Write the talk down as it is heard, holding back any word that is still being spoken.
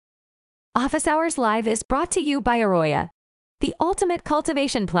Office Hours Live is brought to you by Arroya, the ultimate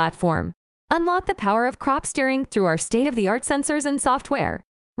cultivation platform. Unlock the power of crop steering through our state-of-the-art sensors and software.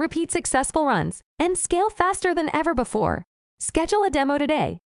 Repeat successful runs and scale faster than ever before. Schedule a demo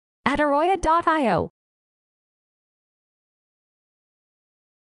today at arroya.io.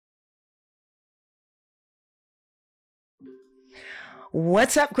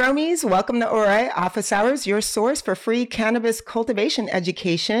 What's up, Gromies? Welcome to Arroya Office Hours, your source for free cannabis cultivation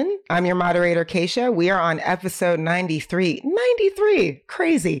education. I'm your moderator, Keisha. We are on episode 93. 93!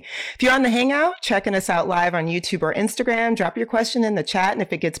 Crazy. If you're on the Hangout, checking us out live on YouTube or Instagram, drop your question in the chat, and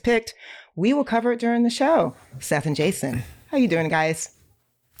if it gets picked, we will cover it during the show. Seth and Jason, how you doing, guys?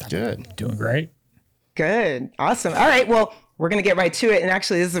 Good. Doing great. Good. Awesome. All right. Well, we're going to get right to it. And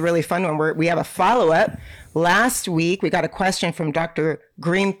actually, this is a really fun one. We have a follow-up. Last week, we got a question from Dr.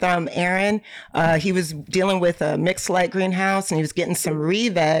 Green Thumb Aaron. He was dealing with a mixed light greenhouse, and he was getting some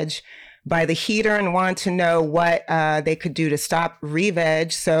re-veg by the heater and wanted to know what they could do to stop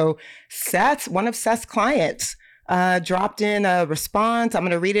re-veg. So one of Seth's clients, dropped in a response. I'm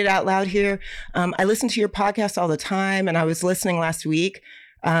going to read it out loud here. I listen to your podcast all the time, and I was listening last week.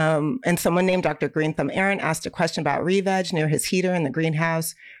 And someone named Dr. Green Thumb Aaron asked a question about re-veg near his heater in the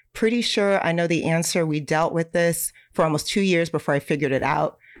greenhouse. Pretty sure I know the answer. We dealt with this for almost 2 years before I figured it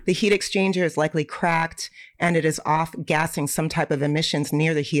out. The heat exchanger is likely cracked and it is off gassing some type of emissions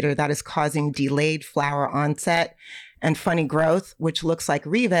near the heater that is causing delayed flower onset and funny growth, which looks like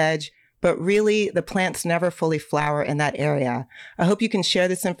re-veg, but really the plants never fully flower in that area. I hope you can share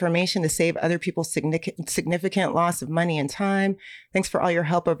this information to save other people significant loss of money and time. Thanks for all your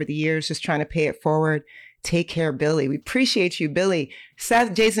help over the years, just trying to pay it forward. Take care, Billy. We appreciate you, Billy.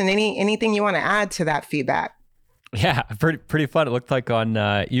 Seth, Jason, anything you want to add to that feedback? Yeah, pretty fun. It looked like on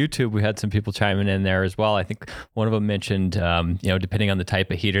YouTube we had some people chiming in there as well. I think one of them mentioned, depending on the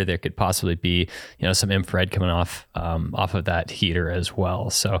type of heater, there could possibly be, some infrared coming off of that heater as well.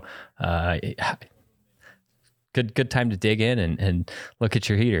 So, good time to dig in and look at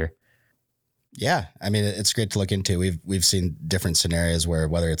your heater. Yeah, I mean, it's great to look into. We've seen different scenarios where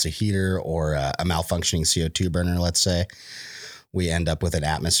whether it's a heater or a malfunctioning CO2 burner, let's say, we end up with an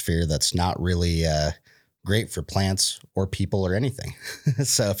atmosphere that's not really great for plants or people or anything.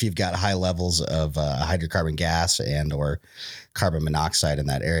 So if you've got high levels of hydrocarbon gas and or carbon monoxide in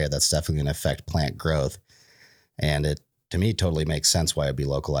that area, that's definitely going to affect plant growth. And it, to me, totally makes sense why it'd be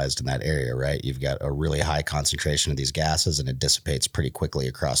localized in that area, right? You've got a really high concentration of these gases and it dissipates pretty quickly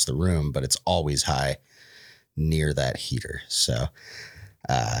across the room, but it's always high near that heater. So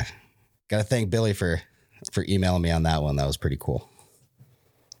got to thank Billy for emailing me on that one. That was pretty cool.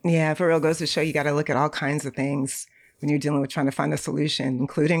 Yeah, for real, goes to show you got to look at all kinds of things when you're dealing with trying to find a solution,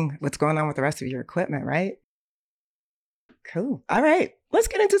 including what's going on with the rest of your equipment, right? Cool. All right. Let's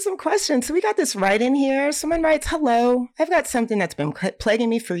get into some questions. So we got this right in here. Someone writes, hello, I've got something that's been plaguing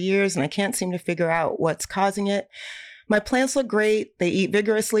me for years and I can't seem to figure out what's causing it. My plants look great. They eat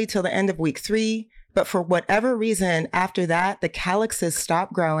vigorously till the end of week 3. But for whatever reason, after that, the calyxes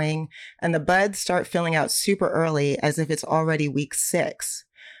stop growing and the buds start filling out super early as if it's already week 6.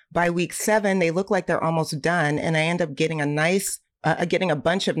 By week 7, they look like they're almost done. And I end up getting a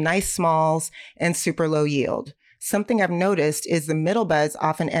bunch of nice smalls and super low yield. Something I've noticed is the middle buds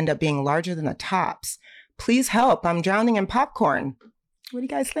often end up being larger than the tops. Please help. I'm drowning in popcorn. What do you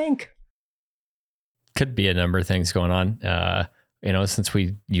guys think? Could be a number of things going on. Since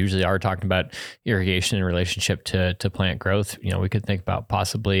we usually are talking about irrigation in relationship to plant growth, we could think about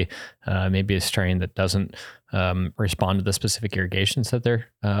possibly maybe a strain that doesn't respond to the specific irrigations that they're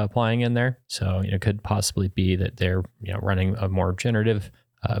applying in there. So, it could possibly be that they're, running a more generative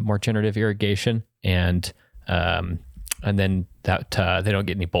irrigation and then that they don't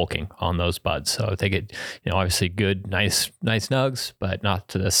get any bulking on those buds. So they get, obviously good, nice nugs, but not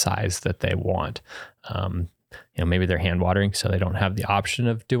to the size that they want. Maybe they're hand watering, so they don't have the option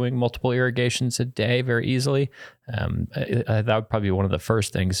of doing multiple irrigations a day very easily. That would probably be one of the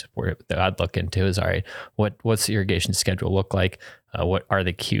first things that I'd look into is, all right, what's the irrigation schedule look like? What are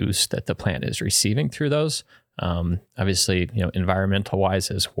the cues that the plant is receiving through those? Obviously, environmental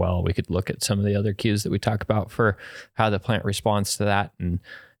wise as well, we could look at some of the other cues that we talk about for how the plant responds to that. And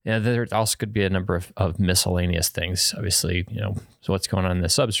there also could be a number of miscellaneous things, obviously, so what's going on in the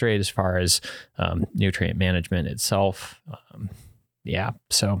substrate as far as nutrient management itself.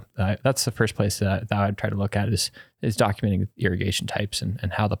 So that's the first place that I'd try to look at is documenting irrigation types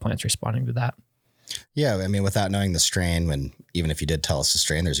and how the plant's responding to that. Yeah, I mean, without knowing the strain, when even if you did tell us the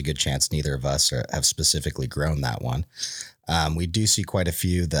strain, there's a good chance neither of us have specifically grown that one. We do see quite a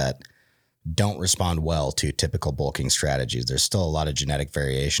few that don't respond well to typical bulking strategies. There's still a lot of genetic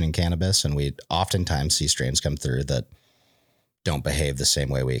variation in cannabis, and we oftentimes see strains come through that don't behave the same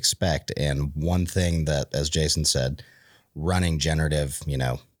way we expect. And one thing that, as Jason said, running generative,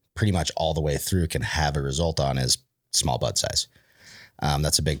 pretty much all the way through can have a result on is small bud size.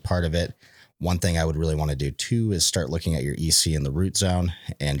 That's a big part of it. One thing I would really want to do too is start looking at your EC in the root zone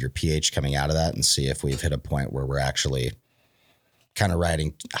and your pH coming out of that and see if we've hit a point where we're actually kind of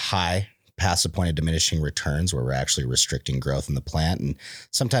riding high past the point of diminishing returns, where we're actually restricting growth in the plant. And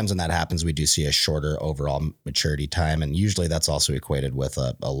sometimes when that happens, we do see a shorter overall maturity time. And usually that's also equated with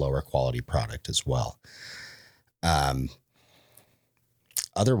a lower quality product as well.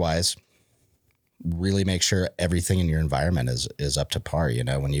 Otherwise, really make sure everything in your environment is up to par.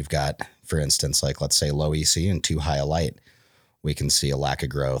 When you've got, for instance, like let's say low EC and too high a light, we can see a lack of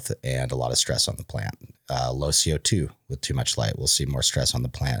growth and a lot of stress on the plant. Low CO2 with too much light, we'll see more stress on the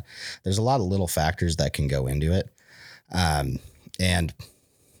plant. There's a lot of little factors that can go into it. And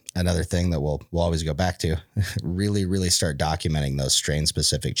another thing that we'll always go back to, really, really start documenting those strain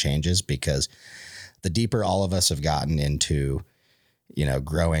specific changes, because the deeper all of us have gotten into,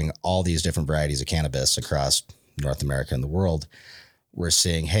 growing all these different varieties of cannabis across North America and the world, we're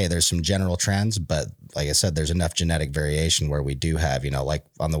seeing, hey, there's some general trends, but like I said, there's enough genetic variation where we do have, like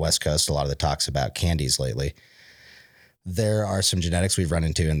on the West Coast, a lot of the talks about candies lately. There are some genetics we've run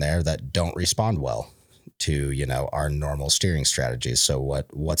into in there that don't respond well to, our normal steering strategies. So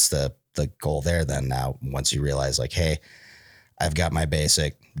what's the goal there then now, once you realize like, hey, I've got my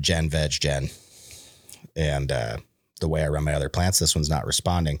basic gen, veg, gen, and the way I run my other plants, this one's not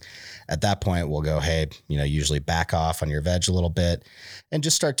responding. At that point, we'll go, hey, usually back off on your veg a little bit and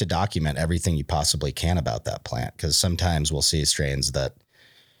just start to document everything you possibly can about that plant. Because sometimes we'll see strains that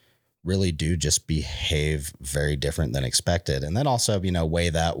really do just behave very different than expected. And then also,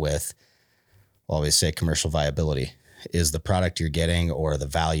 weigh that with, we'll always say commercial viability. Is the product you're getting or the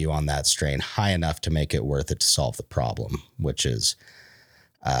value on that strain high enough to make it worth it to solve the problem, which is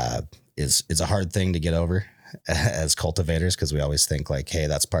a hard thing to get over as cultivators, because we always think like, hey,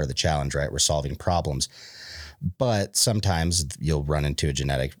 that's part of the challenge, right? We're solving problems. But sometimes you'll run into a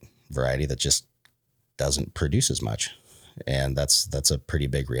genetic variety that just doesn't produce as much. And that's a pretty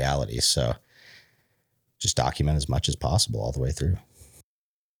big reality. So just document as much as possible all the way through.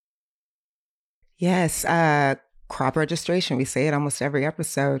 Yes. Crop registration. We say it almost every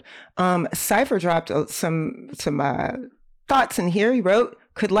episode. Cypher dropped some thoughts in here. He wrote,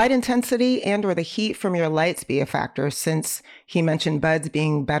 could light intensity and or the heat from your lights be a factor, since he mentioned buds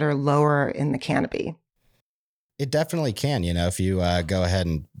being better lower in the canopy? It definitely can. If you go ahead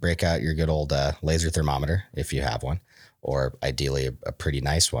and break out your good old laser thermometer, if you have one, or ideally a pretty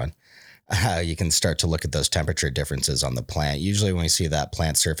nice one, you can start to look at those temperature differences on the plant. Usually when we see that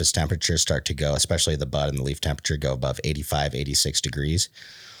plant surface temperature start to go, especially the bud and the leaf temperature, go above 85, 86 degrees,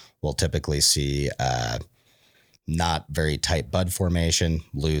 we'll typically see not very tight bud formation,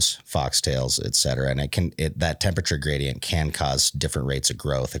 loose foxtails, et cetera. And that temperature gradient can cause different rates of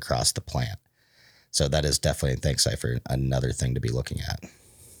growth across the plant. So that is definitely, thanks, Cypher, another thing to be looking at.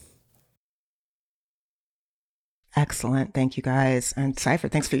 Excellent. Thank you, guys. And Cypher,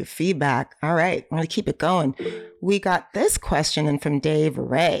 thanks for your feedback. All right, I'm going to keep it going. We got this question in from Dave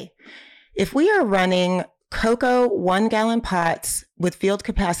Ray. If we are running cocoa 1 gallon pots with field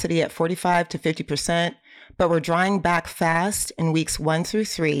capacity at 45 to 50%, but we're drying back fast in weeks 1 through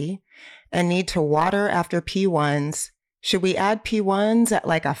 3 and need to water after P1s, should we add P1s at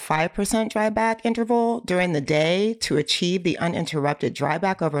like a 5% dry back interval during the day to achieve the uninterrupted dry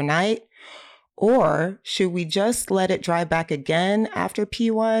back overnight? Or should we just let it dry back again after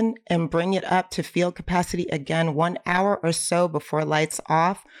P1 and bring it up to field capacity again 1 hour or so before lights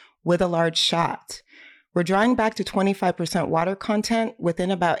off with a large shot? We're drying back to 25% water content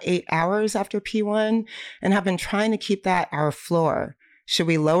within about 8 hours after P1 and have been trying to keep that our floor. Should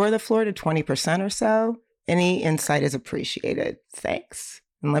we lower the floor to 20% or so? Any insight is appreciated. Thanks.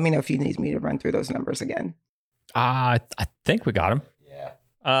 And let me know if you need me to run through those numbers again. I think we got them.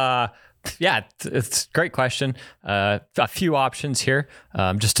 Yeah, it's a great question. A few options here.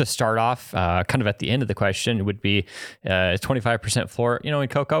 Just to start off, kind of at the end of the question would be 25% floor. In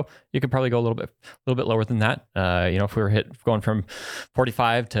cocoa, you could probably go a little bit lower than that. If we were going from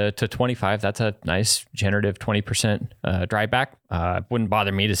 45 to 25, that's a nice generative 20% dry back. Wouldn't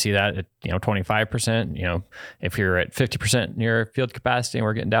bother me to see that at 25%. If you're at 50% near field capacity and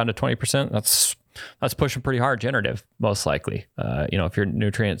we're getting down to 20%, that's pushing pretty hard generative, most likely, if your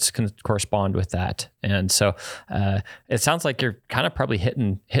nutrients can correspond with that. And so it sounds like you're kind of probably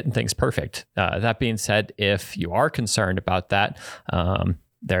hitting things perfect. That being said, if you are concerned about that,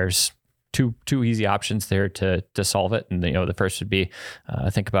 there's two easy options there to solve it. And the first would be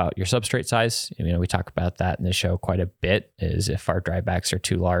think about your substrate size. We talk about that in the show quite a bit. Is if our drybacks are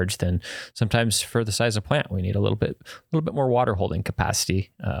too large, then sometimes for the size of plant, we need a little bit more water holding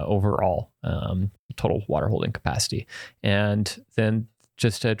capacity overall, total water holding capacity. And then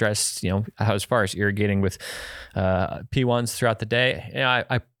just to address, how as far as irrigating with P1s throughout the day,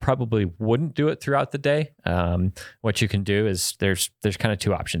 I probably wouldn't do it throughout the day. What you can do is there's kind of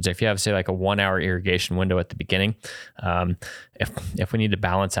two options. If you have, say, like a 1 hour irrigation window at the beginning, if we need to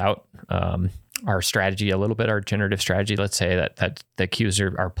balance out our strategy a little bit, our generative strategy, let's say that the Qs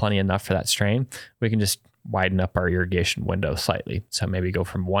are plenty enough for that strain, we can just widen up our irrigation window slightly. So maybe go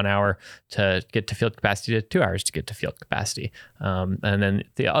from 1 hour to get to field capacity to 2 hours to get to field capacity. And then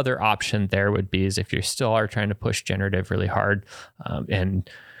the other option there would be is if you still are trying to push generative really hard, and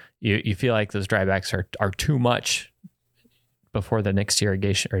you feel like those drybacks are too much before the next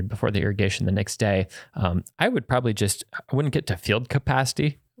irrigation or before the irrigation the next day, I wouldn't get to field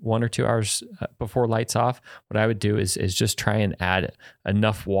capacity 1 or 2 hours before lights off. What I would do is just try and add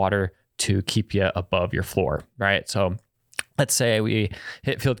enough water to keep you above your floor, right? So let's say we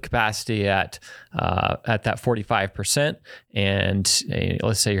hit field capacity at that 45%, and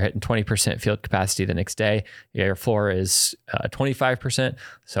let's say you're hitting 20% field capacity the next day. Your floor is 25%.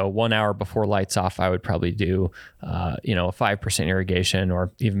 So 1 hour before lights off, I would probably do a 5% irrigation,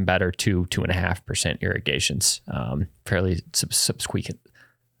 or even better, 2.5% irrigations, fairly subsequent.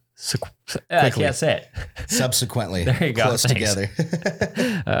 I can't say it. Subsequently. There you go. Close Thanks.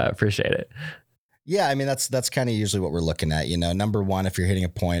 together. Appreciate it. Yeah, I mean, that's kind of usually what we're looking at. Number one, if you're hitting a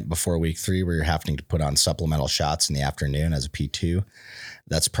point before week 3 where you're having to put on supplemental shots in the afternoon as a P2,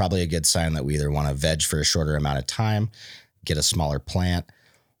 that's probably a good sign that we either want to veg for a shorter amount of time, get a smaller plant,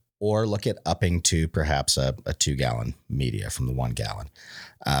 or look at upping to perhaps a 2-gallon media from the 1 gallon.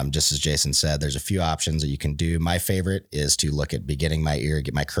 Just as Jason said, there's a few options that you can do. My favorite is to look at beginning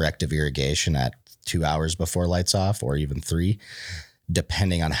my corrective irrigation at 2 hours before lights off, or even 3,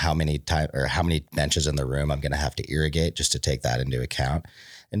 depending on how many benches in the room I'm going to have to irrigate, just to take that into account.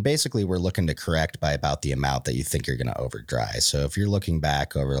 And basically, we're looking to correct by about the amount that you think you're going to over dry. So if you're looking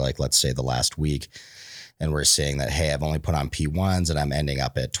back over, like, let's say the last week, and we're seeing that, hey, I've only put on P1s and I'm ending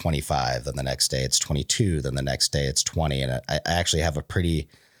up at 25. Then the next day it's 22. Then the next day it's 20. And I actually have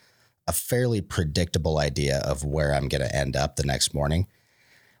a fairly predictable idea of where I'm going to end up the next morning.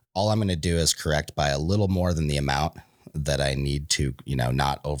 All I'm going to do is correct by a little more than the amount that I need to,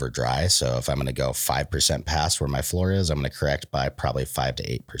 not over dry. So if I'm going to go 5% past where my floor is, I'm going to correct by probably 5 to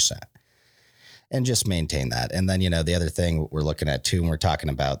 8%, and just maintain that. And then, the other thing we're looking at too, when we're talking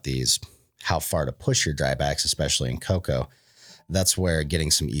about how far to push your drybacks, especially in cocoa, that's where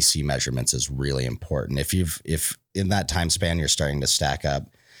getting some EC measurements is really important. If in that time span, you're starting to stack up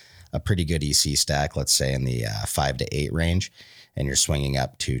a pretty good EC stack, let's say in the 5 to 8 range, and you're swinging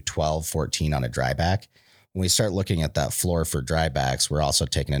up to 12, 14 on a dryback, when we start looking at that floor for drybacks, we're also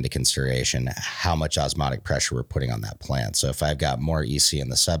taking into consideration how much osmotic pressure we're putting on that plant. So if I've got more EC in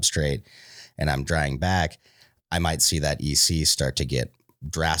the substrate and I'm drying back, I might see that EC start to get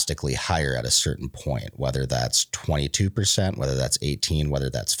drastically higher at a certain point, whether that's 22%, whether that's 18, whether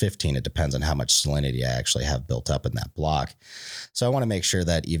that's 15. It depends on how much salinity I actually have built up in that block. So I want to make sure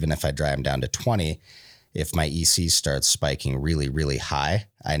that even if I dry them down to 20, if my EC starts spiking really, really high,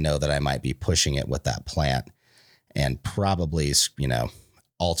 I know that I might be pushing it with that plant and probably,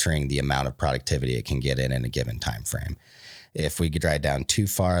 altering the amount of productivity it can get in a given time frame. If we dry down too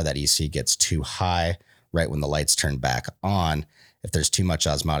far, that EC gets too high right when the lights turn back on. If there's too much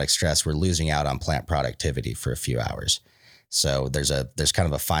osmotic stress, we're losing out on plant productivity for a few hours. So there's kind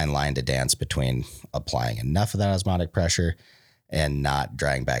of a fine line to dance between applying enough of that osmotic pressure and not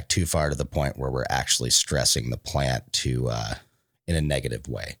drying back too far to the point where we're actually stressing the plant to in a negative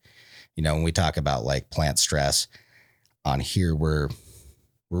way. When we talk about like plant stress on here, we're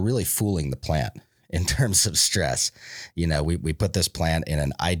really fooling the plant in terms of stress. We put this plant in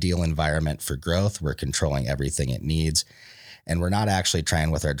an ideal environment for growth. We're controlling everything it needs. And we're not actually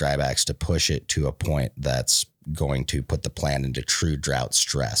trying with our drybacks to push it to a point that's going to put the plant into true drought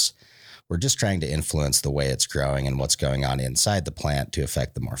stress. We're just trying to influence the way it's growing and what's going on inside the plant to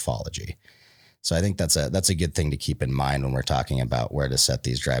affect the morphology. So I think that's a good thing to keep in mind when we're talking about where to set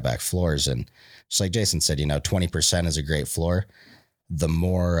these dryback floors. And just like Jason said, 20% is a great floor. The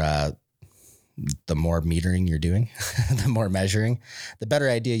more metering you're doing, the more measuring, the better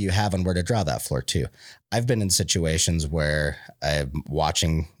idea you have on where to draw that floor too. I've been in situations where I'm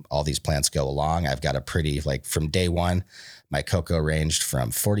watching all these plants go along. I've got a pretty, from day one, my cocoa ranged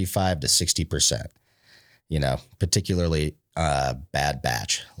from 45 to 60%. Particularly bad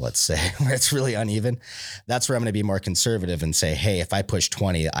batch, let's say, where it's really uneven, that's where I'm going to be more conservative and say, hey, if I push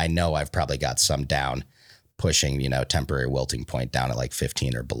 20, I know I've probably got some down pushing, temporary wilting point down at like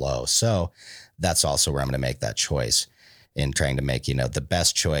 15 or below. So that's also where I'm going to make that choice in trying to make, the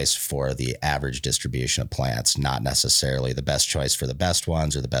best choice for the average distribution of plants, not necessarily the best choice for the best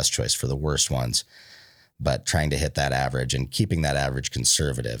ones or the best choice for the worst ones, but trying to hit that average and keeping that average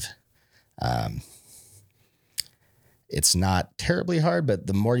conservative. It's not terribly hard, but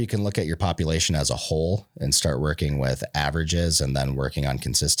the more you can look at your population as a whole and start working with averages and then working on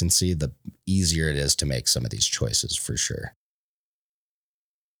consistency, the easier it is to make some of these choices for sure.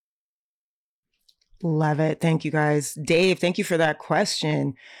 Love it. Thank you, guys. Dave, thank you for that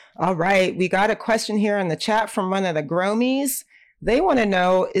question. All right. We got a question here in the chat from one of the Gromies. They want to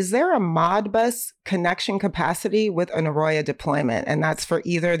know, is there a Modbus connection capacity with an Arroyo deployment? And that's for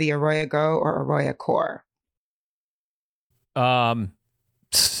either the Arroyo Go or Arroyo Core.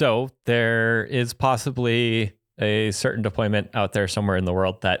 So there is possibly a certain deployment out there somewhere in the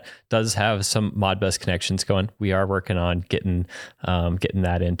world that does have some Modbus connections going. We are working on getting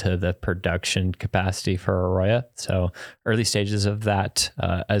that into the production capacity for Arroyo. So early stages of that,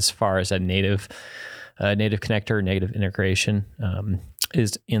 as far as a native connector, native integration,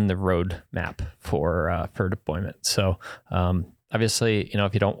 is in the roadmap for deployment. So, obviously,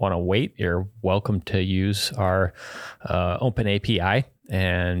 if you don't want to wait, you're welcome to use our open API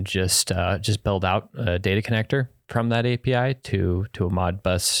and just build out a data connector from that API to a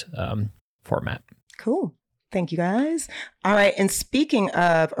Modbus format. Cool. Thank you, guys. All right. And speaking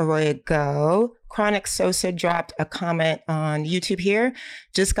of Arroyo Go, Chronic Sosa dropped a comment on YouTube here.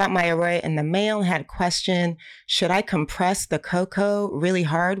 Just got my Arroyo in the mail and had a question. Should I compress the cocoa really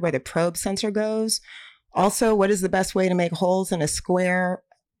hard where the probe sensor goes? Also, what is the best way to make holes in a square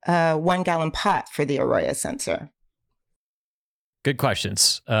 1 gallon pot for the Arroyo sensor? Good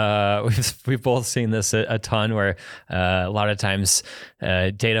questions. We've both seen this a ton where a lot of times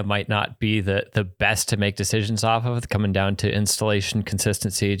data might not be the best to make decisions off of, coming down to installation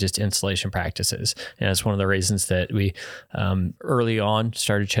consistency, just installation practices. And it's one of the reasons that we early on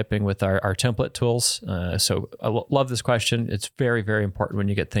started chipping with our template tools. So I love this question. It's very, very important when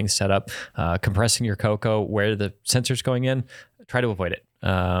you get things set up. Compressing your cocoa where the sensor's going in, try to avoid it.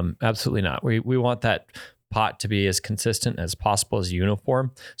 Absolutely not. We want that pot to be as consistent as possible, as uniform,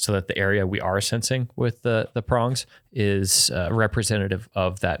 so that the area we are sensing with the prongs is representative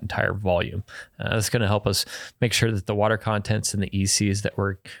of that entire volume. That's going to help us make sure that the water contents and the ECs that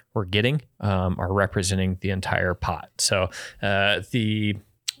we're getting are representing the entire pot. So the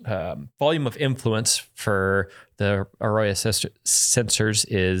volume of influence for the Arroyo sensors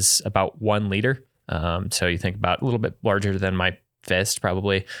is about 1 liter. So you think about a little bit larger than my fist,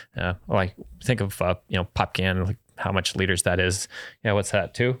 probably. Like think of pop can, like how much liters that is. Yeah, what's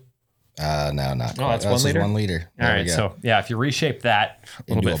that? 2? No, not quite. Oh, that's 1 liter. 1 liter. All right, so yeah, if you reshape that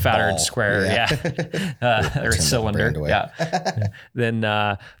a little bit fatter and square, or cylinder, then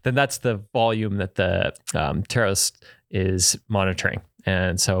that's the volume that the Teros is monitoring.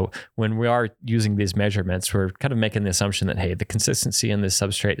 And so when we are using these measurements, we're kind of making the assumption that, hey, the consistency in this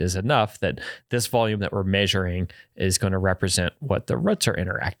substrate is enough that this volume that we're measuring is going to represent what the roots are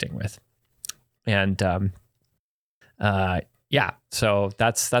interacting with. And so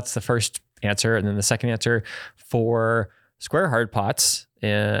that's the first answer. And then the second answer, for square hard pots,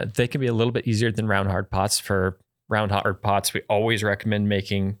 they can be a little bit easier than round hard pots. For round hard pots, we always recommend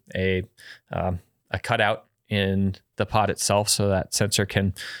making a cutout in the pot itself so that sensor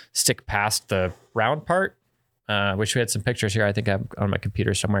can stick past the round part, which we had some pictures here, I think I'm on my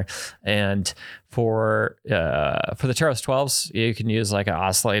computer somewhere. And for the Teros 12s, you can use like an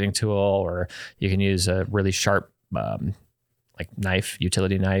oscillating tool, or you can use a really sharp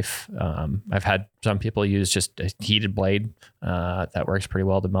utility knife. I've had some people use just a heated blade that works pretty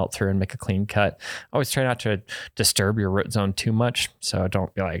well to melt through and make a clean cut. Always try not to disturb your root zone too much, so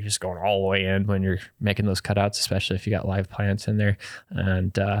don't be like just going all the way in when you're making those cutouts, especially if you got live plants in there.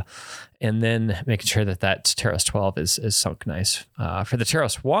 And then making sure that Teros 12 is sunk nice. For the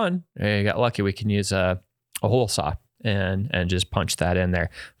Teros 1, you got lucky. We can use a hole saw and just punch that in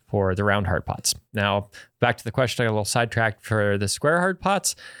there for the round hard pots. Now, back to the question, I got a little sidetracked. For the square hard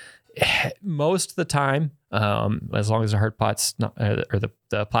pots, most of the time, as long as the hard pot's not, or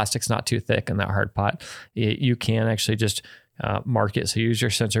the plastic's not too thick in that hard pot, you can actually just mark it. So use your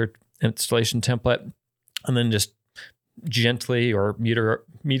sensor installation template, and then just gently or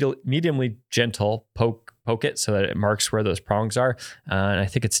mediumly gentle poke it so that it marks where those prongs are. And I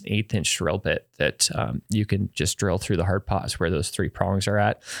think it's an 1/8 inch drill bit that you can just drill through the hard pots where those 3 prongs are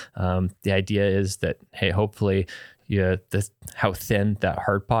at. The idea is that, hey, hopefully how thin that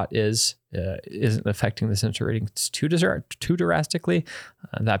hard pot isn't affecting the sensor ratings too drastically.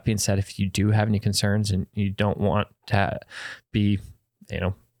 That being said, if you do have any concerns and you don't want to be,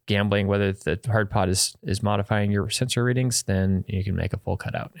 gambling whether the hard pot is modifying your sensor readings, then you can make a full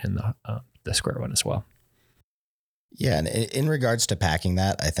cutout in the square one as well. Yeah, and in regards to packing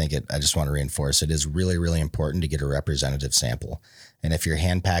that, I just want to reinforce it is really, really important to get a representative sample. And if you're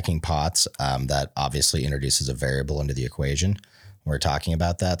hand packing pots, that obviously introduces a variable into the equation. We're talking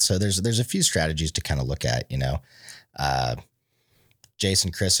about that. So there's a few strategies to kind of look at,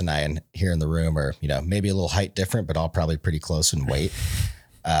 Jason, Chris, and I here in the room are, maybe a little height different, but all probably pretty close in weight.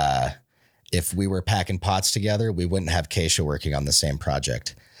 If we were packing pots together, we wouldn't have Keisha working on the same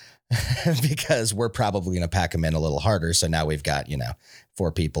project. Because we're probably going to pack them in a little harder. So now we've got,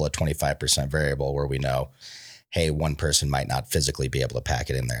 4 people at 25% variable where we know, hey, one person might not physically be able to pack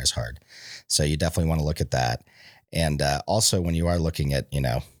it in there as hard. So you definitely want to look at that. And also when you are looking at,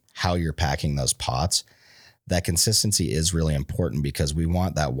 how you're packing those pots, that consistency is really important because we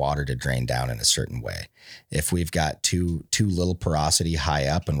want that water to drain down in a certain way. If we've got too little porosity high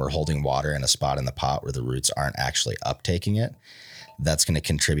up and we're holding water in a spot in the pot where the roots aren't actually uptaking it, that's going to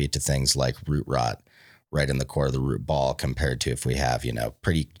contribute to things like root rot right in the core of the root ball compared to if we have,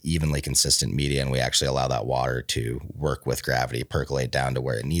 pretty evenly consistent media and we actually allow that water to work with gravity, percolate down to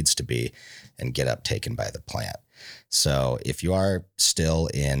where it needs to be and get uptaken by the plant. So if you are still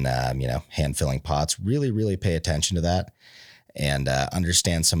in, hand filling pots, really, really pay attention to that and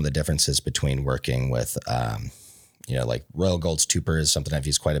understand some of the differences between working with, like Royal Gold's Tupper is something I've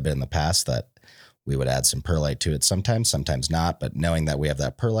used quite a bit in the past that we would add some perlite to it sometimes not, but knowing that we have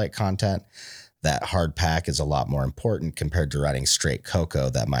that perlite content, that hard pack is a lot more important compared to running straight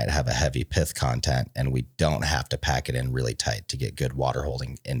cocoa that might have a heavy pith content, and we don't have to pack it in really tight to get good water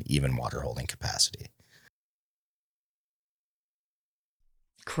holding and even water holding capacity.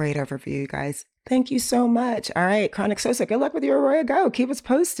 Great overview, you guys. Thank you so much. All right, Chronic Sosa, good luck with your Arroyo Go. Keep us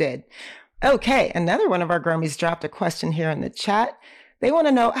posted. Okay, another one of our Gromies dropped a question here in the chat. They want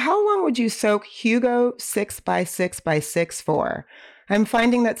to know, how long would you soak Hugo 6x6x6 for? I'm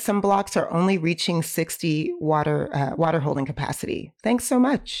finding that some blocks are only reaching 60 water holding capacity. Thanks so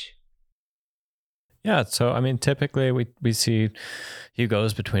much. Yeah, so typically we see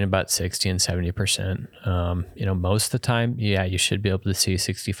Hugos between about 60 and 70%. Most of the time, you should be able to see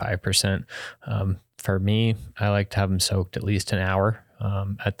 65%. For me, I like to have them soaked at least an hour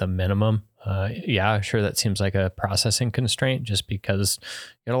at the minimum. Sure, that seems like a processing constraint just because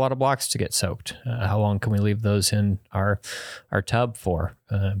you got a lot of blocks to get soaked. How long can we leave those in our tub for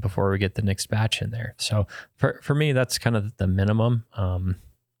before we get the next batch in there? So for me, that's kind of the minimum,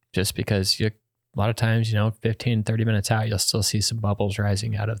 just because a lot of times, 15, 30 minutes out, you'll still see some bubbles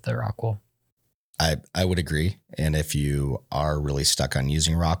rising out of the rock wool. I would agree. And if you are really stuck on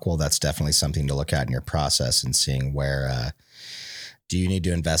using rock wool, that's definitely something to look at in your process and seeing where do you need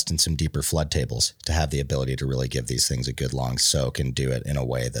to invest in some deeper flood tables to have the ability to really give these things a good long soak and do it in a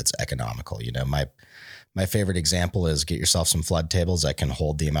way that's economical? My favorite example is get yourself some flood tables that can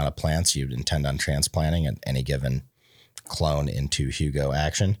hold the amount of plants you intend on transplanting at any given clone into Hugo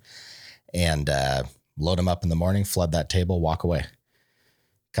action, and load them up in the morning, flood that table, walk away.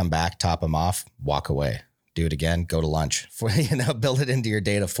 Come back, top them off, walk away. Do it again, go to lunch. Build it into your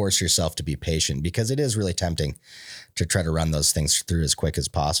day to force yourself to be patient, because it is really tempting to try to run those things through as quick as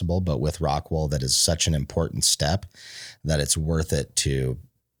possible. But with rock wool, that is such an important step that it's worth it to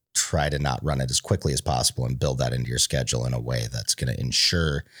try to not run it as quickly as possible and build that into your schedule in a way that's going to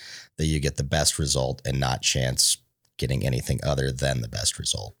ensure that you get the best result and not chance getting anything other than the best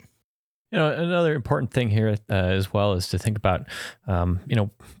result. Another important thing here as well is to think about,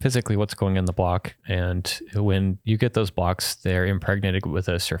 physically what's going in the block. And when you get those blocks, they're impregnated with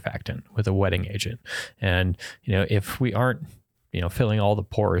a surfactant, with a wetting agent. And, if we aren't, filling all the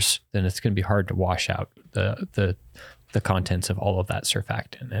pores, then it's going to be hard to wash out the contents of all of that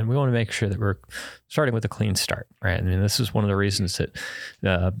surfactant. And we want to make sure that we're starting with a clean start, right? This is one of the reasons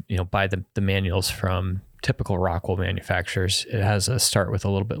that, by the manuals from typical rock wool manufacturers, it has a start with a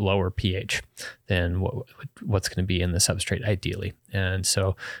little bit lower pH than what's going to be in the substrate ideally. And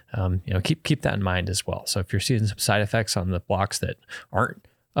so, keep that in mind as well. So if you're seeing some side effects on the blocks that aren't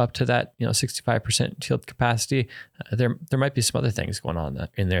up to that, 65% yield capacity, there might be some other things going on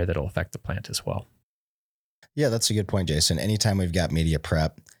in there that'll affect the plant as well. Yeah, that's a good point, Jason. Anytime we've got media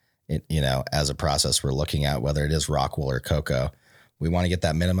prep, as a process, we're looking at whether it is rock wool or cocoa, we want to get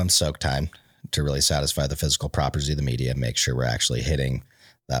that minimum soak time to really satisfy the physical properties of the media, make sure we're actually hitting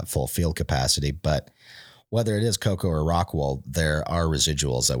that full field capacity. But whether it is cocoa or rock wool, there are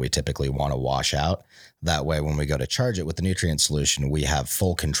residuals that we typically want to wash out. That way, when we go to charge it with the nutrient solution, we have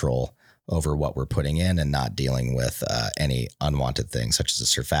full control over what we're putting in and not dealing with any unwanted things such as a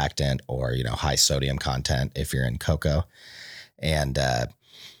surfactant or, high sodium content if you're in cocoa. And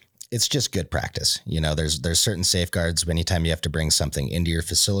it's just good practice. There's certain safeguards anytime you have to bring something into your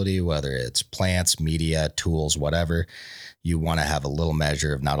facility, whether it's plants, media, tools, whatever. You want to have a little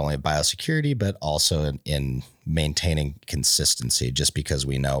measure of not only biosecurity, but also in maintaining consistency, just because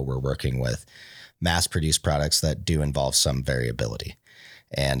we know we're working with mass-produced products that do involve some variability.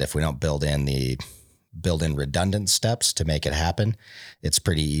 And if we don't build in redundant steps to make it happen, it's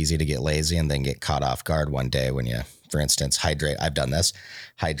pretty easy to get lazy and then get caught off guard one day when you, for instance, hydrate. I've done this,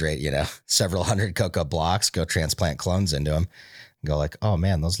 several hundred cocoa blocks, go transplant clones into them, and go like, oh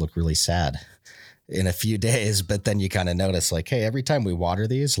man, those look really sad in a few days. But then you kind of notice like, hey, every time we water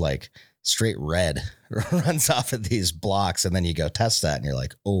these, like straight red runs off of these blocks. And then you go test that and you're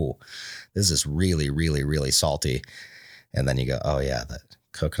like, oh, this is really, really, really salty. And then you go, oh yeah, the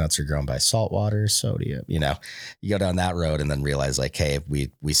coconuts are grown by salt water, sodium, you go down that road and then realize like, hey,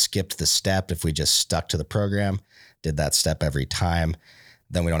 we skipped the step. If we just stuck to the program, did that step every time,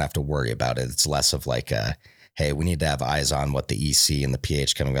 then we don't have to worry about it. It's less of like, hey, we need to have eyes on what the EC and the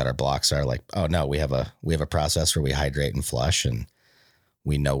pH coming out our blocks are. Like, oh no, we have a process where we hydrate and flush and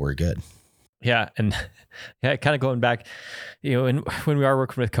we know we're good. Yeah. And kind of going back, when we are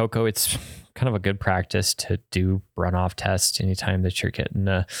working with cocoa, it's kind of a good practice to do runoff tests anytime that you're getting,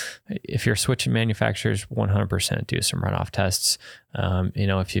 if you're switching manufacturers, 100% do some runoff tests.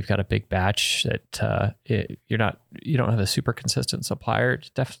 If you've got a big batch that you don't have a super consistent supplier,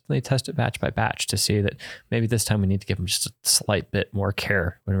 definitely test it batch by batch to see that maybe this time we need to give them just a slight bit more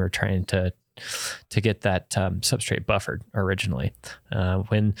care when we're trying to get that substrate buffered originally.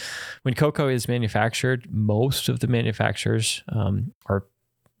 When cocoa is manufactured, most of the manufacturers are,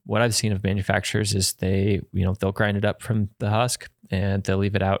 what I've seen of manufacturers is they'll grind it up from the husk and they'll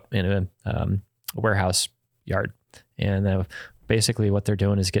leave it out in a warehouse yard. And basically what they're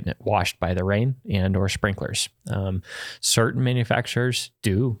doing is getting it washed by the rain and or sprinklers. Certain manufacturers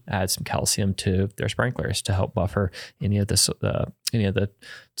do add some calcium to their sprinklers to help buffer any of the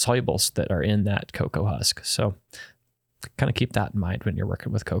solubles that are in that cocoa husk. So kind of keep that in mind when you're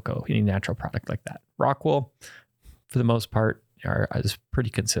working with cocoa, any natural product like that. Rock wool, for the most part, is pretty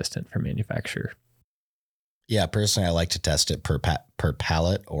consistent for manufacturer. Yeah, personally, I like to test it per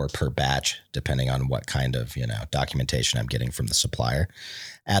pallet or per batch, depending on what kind of documentation I'm getting from the supplier.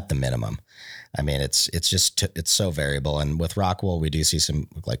 At the minimum, I mean, it's so variable. And with rock wool, we do see some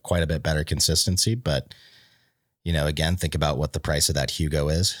like quite a bit better consistency. But again, think about what the price of that Hugo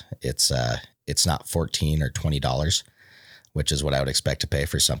is. It's not $14 or $20, which is what I would expect to pay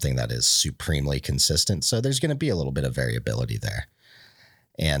for something that is supremely consistent. So there's going to be a little bit of variability there.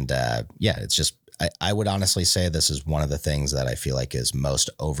 And it's just, I would honestly say this is one of the things that I feel like is most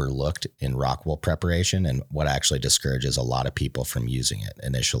overlooked in rock wool preparation, and what actually discourages a lot of people from using it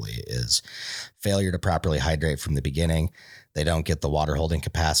initially is failure to properly hydrate from the beginning. They don't get the water holding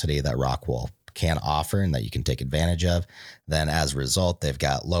capacity that rock wool can offer and that you can take advantage of. Then as a result, they've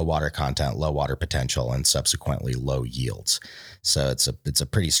got low water content, low water potential, and subsequently low yields. So it's a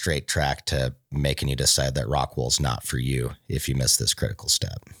pretty straight track to making you decide that rock wool is not for you if you miss this critical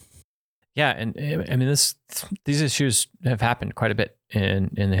step. Yeah, and I mean these issues have happened quite a bit in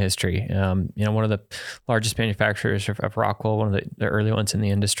the history. One of the largest manufacturers of rock wool, one of the early ones in the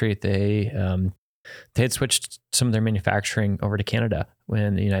industry, they had switched some of their manufacturing over to Canada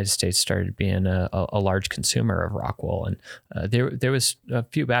when the United States started being a large consumer of rock wool, and there was a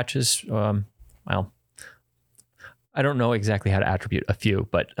few batches. I don't know exactly how to attribute a few,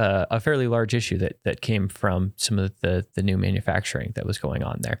 but a fairly large issue that came from some of the new manufacturing that was going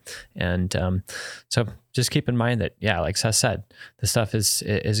on there. And so just keep in mind that, like Seth said, the stuff is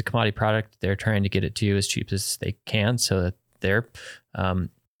a commodity product. They're trying to get it to you as cheap as they can so that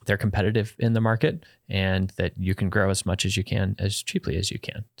they're competitive in the market and that you can grow as much as you can, as cheaply as you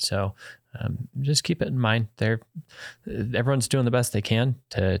can. So just keep it in mind. Everyone's doing the best they can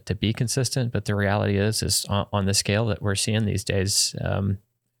to be consistent, but the reality is on the scale that we're seeing these days,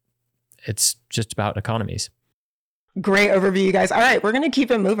 it's just about economies. Great overview, you guys. All right, we're going to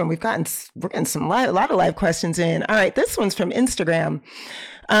keep it moving. We're getting a lot of live questions in. All right, this one's from Instagram.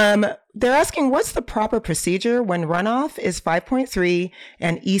 They're asking, what's the proper procedure when runoff is 5.3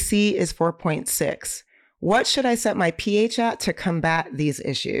 and EC is 4.6? What should I set my pH at to combat these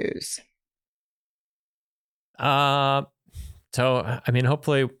issues? So, I mean,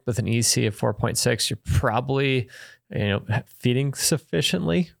 hopefully with an EC of 4.6, you're probably, feeding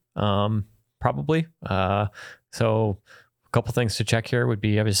sufficiently. probably. So a couple things to check here would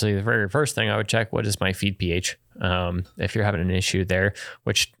be obviously the very first thing I would check, what is my feed pH? If you're having an issue there,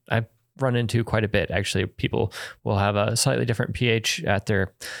 which I've run into quite a bit. Actually, people will have a slightly different pH at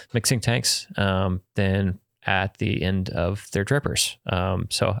their mixing tanks than at the end of their drippers.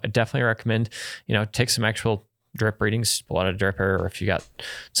 So I definitely recommend, take some actual drip readings, pull out a dripper, or if you got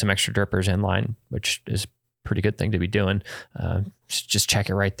some extra drippers in line, which is a pretty good thing to be doing, just check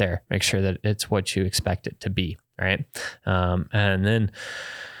it right there. Make sure that it's what you expect it to be, right?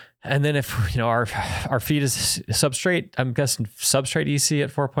 And then if our feed is substrate, I'm guessing substrate EC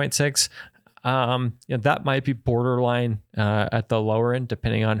at 4.6, that might be borderline at the lower end,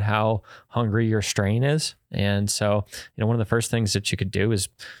 depending on how hungry your strain is. And so, one of the first things that you could do is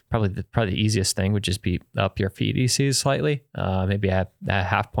probably the easiest thing would just be up your feed ECs slightly, maybe at a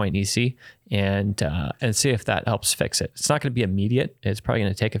 0.5 point EC, and see if that helps fix it. It's not going to be immediate. It's probably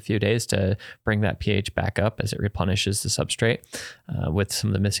going to take a few days to bring that pH back up as it replenishes the substrate with some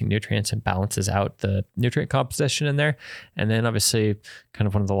of the missing nutrients and balances out the nutrient composition in there. And then obviously kind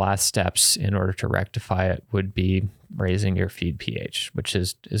of one of the last steps in order to rectify it would be raising your feed pH, which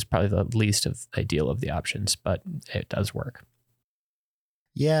is probably the least ideal of the options, but it does work.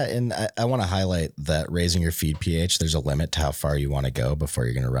 Yeah, and I want to highlight that raising your feed pH, there's a limit to how far you want to go before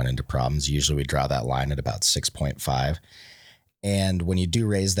you're going to run into problems. Usually we draw that line at about 6.5. And when you do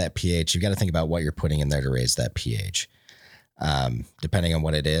raise that pH, you've got to think about what you're putting in there to raise that pH. Depending on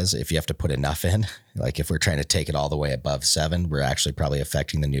what it is, if you have to put enough in, like if we're trying to take it all the way above 7, we're actually probably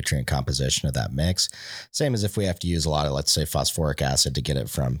affecting the nutrient composition of that mix. Same as if we have to use a lot of, let's say, phosphoric acid to get it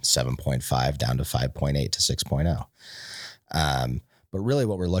from 7.5 down to 5.8 to 6.0. But really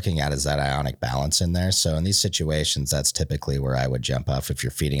what we're looking at is that ionic balance in there. So in these situations, that's typically where I would jump up. If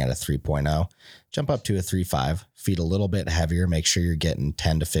you're feeding at a 3.0, jump up to a 3.5, feed a little bit heavier, make sure you're getting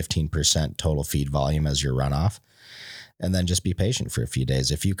 10 to 15% total feed volume as your runoff. And then just be patient for a few days.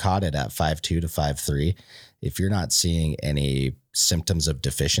 If you caught it at 5.2 to 5.3, if you're not seeing any symptoms of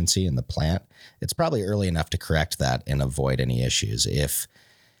deficiency in the plant, it's probably early enough to correct that and avoid any issues. If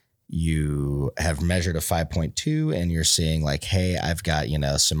you have measured a 5.2 and you're seeing like, hey, I've got,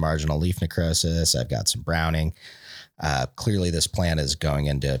 some marginal leaf necrosis, I've got some browning. Clearly this plant is going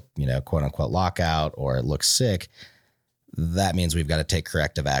into, quote unquote lockout, or it looks sick. That means we've got to take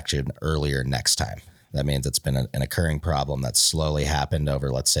corrective action earlier next time. That means it's been an occurring problem that's slowly happened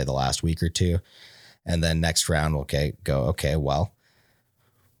over, let's say, the last week or two. And then next round, well,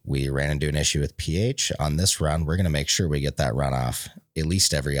 we ran into an issue with pH. On this run, we're going to make sure we get that runoff at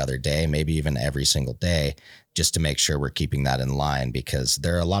least every other day, maybe even every single day, just to make sure we're keeping that in line, because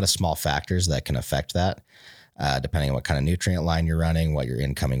there are a lot of small factors that can affect that, depending on what kind of nutrient line you're running, what your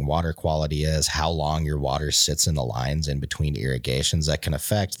incoming water quality is, how long your water sits in the lines in between irrigations, that can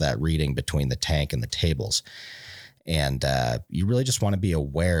affect that reading between the tank and the tables. And you really just want to be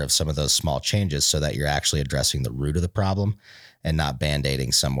aware of some of those small changes so that you're actually addressing the root of the problem and not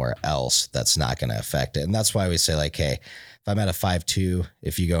band-aiding somewhere else that's not going to affect it. And that's why we say, like, hey, if I'm at a 5.2,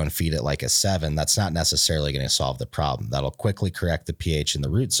 if you go and feed it like a 7, that's not necessarily going to solve the problem. That'll quickly correct the pH in the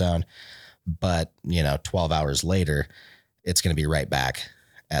root zone. But, 12 hours later, it's going to be right back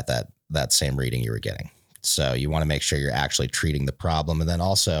at that same reading you were getting. So you want to make sure you're actually treating the problem. And then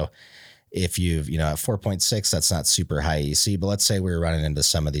also, if you've, at 4.6, that's not super high EC, but let's say we were running into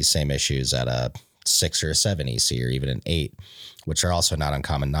some of these same issues at a 6 or a 7 EC or even an 8, which are also not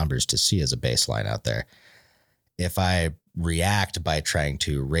uncommon numbers to see as a baseline out there. If I react by trying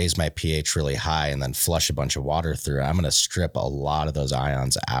to raise my pH really high and then flush a bunch of water through, I'm going to strip a lot of those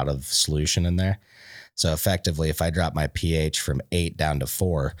ions out of solution in there. So effectively, if I drop my pH from 8 down to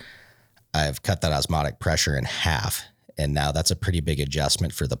 4, I've cut that osmotic pressure in half. And now that's a pretty big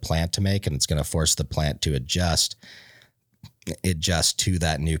adjustment for the plant to make, and it's going to force the plant to adjust to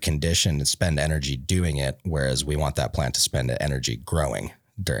that new condition and spend energy doing it, whereas we want that plant to spend energy growing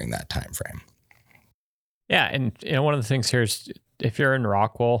during that time frame. Yeah, and one of the things here is if you're in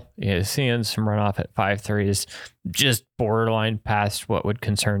Rockwell, seeing some runoff at 5.3 is just borderline past what would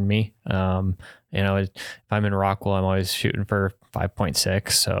concern me. If I'm in Rockwell, I'm always shooting for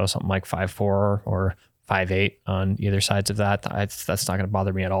 5.6, so something like 5.4 or 5.8 on either sides of that. That's not going to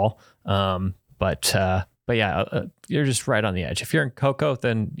bother me at all. But yeah, you're just right on the edge. If you're in cocoa,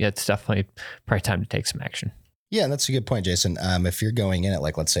 then yeah, it's definitely probably time to take some action. Yeah, that's a good point, Jason. If you're going in at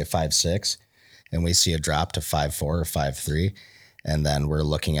let's say 5.6 and we see a drop to 5.4 or 5.3, and then we're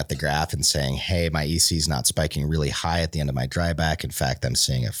looking at the graph and saying, hey, my EC is not spiking really high at the end of my dry back. In fact, I'm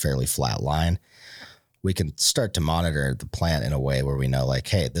seeing a fairly flat line. we can start to monitor the plant in a way where we know like,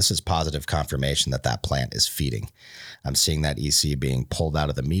 hey, this is positive confirmation that that plant is feeding. I'm seeing that EC being pulled out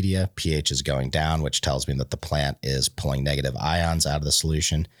of the media. pH is going down, which tells me that the plant is pulling negative ions out of the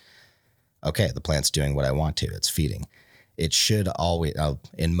solution. Okay, the plant's doing what I want to. It's feeding. It should always,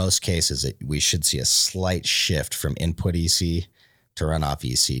 in most cases, we should see a slight shift from input EC to runoff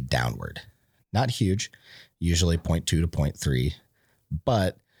EC downward. Not huge, usually 0.2 to 0.3,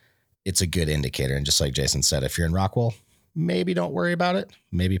 but it's a good indicator. And just like Jason said, if you're in Rockwell, maybe don't worry about it.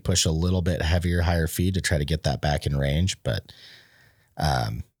 Maybe push a little bit heavier, higher feed to try to get that back in range. But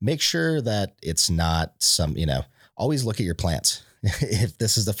make sure that it's not always look at your plants. If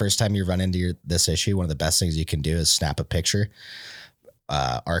this is the first time you run into this issue, one of the best things you can do is snap a picture,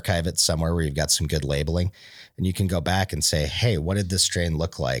 archive it somewhere where you've got some good labeling, and you can go back and say, hey, what did this strain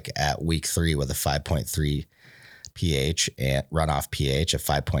look like at week 3 with a 5.3 pH and runoff pH, a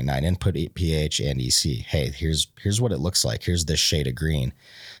 5.9 input pH and EC. Hey, here's what it looks like. Here's this shade of green.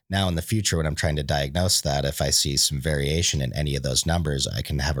 Now in the future, when I'm trying to diagnose that, if I see some variation in any of those numbers, I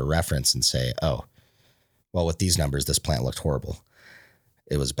can have a reference and say, oh, well, with these numbers, this plant looked horrible.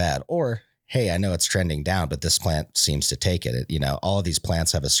 It was bad. Or, hey, I know it's trending down, but this plant seems to take it. All of these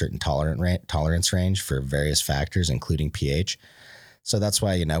plants have a certain tolerance range for various factors, including pH. So that's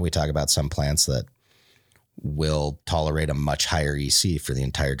why, we talk about some plants that will tolerate a much higher EC for the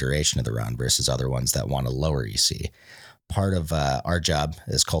entire duration of the run versus other ones that want a lower EC. Part of our job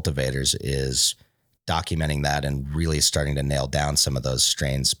as cultivators is documenting that and really starting to nail down some of those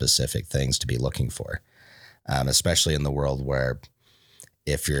strain-specific things to be looking for, especially in the world where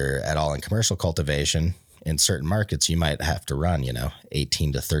if you're at all in commercial cultivation, in certain markets, you might have to run,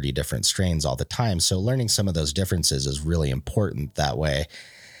 18 to 30 different strains all the time. So learning some of those differences is really important. That way,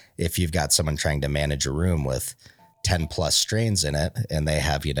 if you've got someone trying to manage a room with 10 plus strains in it and they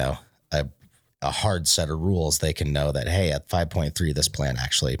have, a hard set of rules, they can know that, hey, at 5.3, this plant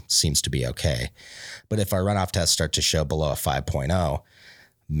actually seems to be okay. But if our runoff tests start to show below a 5.0,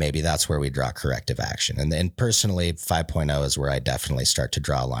 maybe that's where we draw corrective action. And then personally, 5.0 is where I definitely start to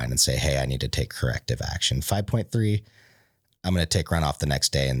draw a line and say, hey, I need to take corrective action. 5.3, I'm going to take runoff the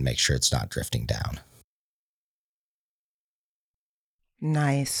next day and make sure it's not drifting down.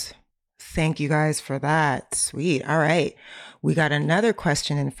 Nice. Thank you guys for that. Sweet. All right. We got another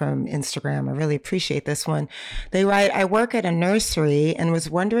question in from Instagram. I really appreciate this one. They write, I work at a nursery and was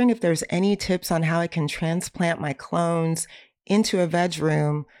wondering if there's any tips on how I can transplant my clones into a veg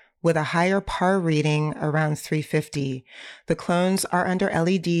room with a higher par reading around 350. The clones are under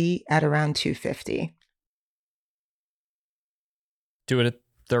LED at around 250. Do it at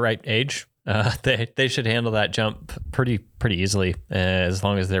the right age. They should handle that jump pretty easily as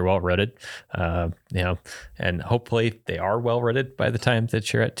long as they're well rooted, and hopefully they are well rooted by the time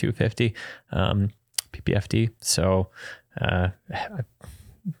that you're at 250 ppfd. So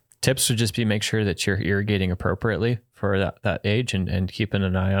tips would just be make sure that you're irrigating appropriately for that age and keeping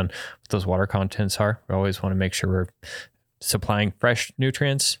an eye on what those water contents are. We always want to make sure we're supplying fresh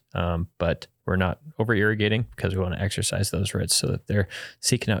nutrients, but we're not over irrigating because we want to exercise those roots so that they're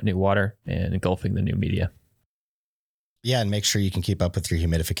seeking out new water and engulfing the new media. Yeah, and make sure you can keep up with your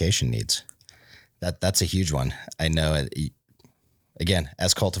humidification needs. That's a huge one. I know, again,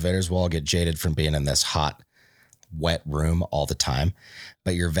 as cultivators, we'll all get jaded from being in this hot, wet room all the time.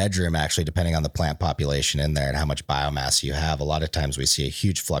 But your veg room, actually, depending on the plant population in there and how much biomass you have, a lot of times we see a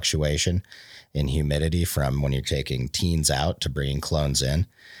huge fluctuation in humidity from when you're taking teens out to bringing clones in.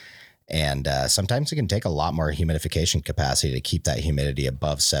 And sometimes it can take a lot more humidification capacity to keep that humidity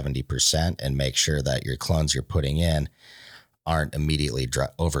above 70% and make sure that your clones you're putting in aren't immediately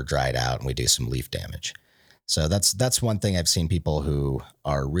over dried out and we do some leaf damage. So that's one thing I've seen people who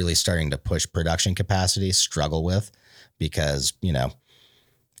are really starting to push production capacity struggle with, because,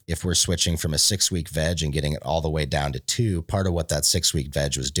 if we're switching from a 6-week veg and getting it all the way down to 2, part of what that 6-week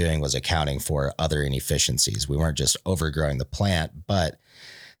veg was doing was accounting for other inefficiencies. We weren't just overgrowing the plant, but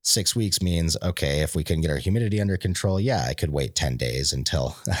 6 weeks means, okay, if we can get our humidity under control, yeah, I could wait 10 days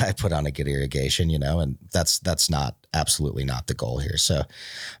until I put on a good irrigation, and that's absolutely not the goal here. So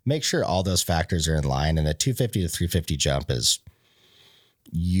make sure all those factors are in line, and a 250 to 350 jump is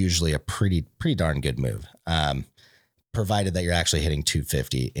usually a pretty darn good move. Provided that you're actually hitting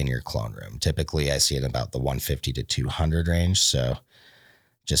 250 in your clone room. Typically I see it in about the 150 to 200 range. So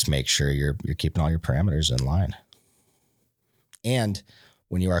just make sure you're keeping all your parameters in line. And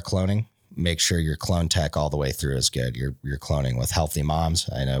when you are cloning, make sure your clone tech all the way through is good. You're cloning with healthy moms.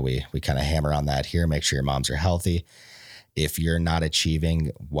 I know we kind of hammer on that here. Make sure your moms are healthy. If you're not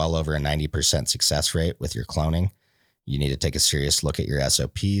achieving well over a 90% success rate with your cloning, you need to take a serious look at your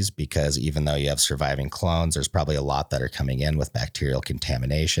SOPs, because even though you have surviving clones, there's probably a lot that are coming in with bacterial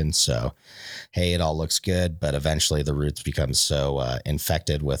contamination. So, hey, it all looks good, but eventually the roots become so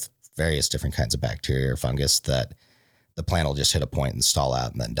infected with various different kinds of bacteria or fungus that the plant will just hit a point and stall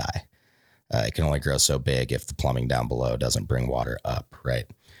out and then die. It can only grow so big if the plumbing down below doesn't bring water up, right?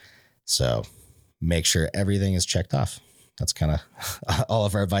 So make sure everything is checked off. That's kind of all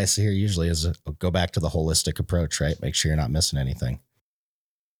of our advice here usually is go back to the holistic approach, right? Make sure you're not missing anything.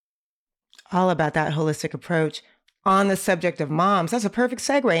 All about that holistic approach. On the subject of moms, that's a perfect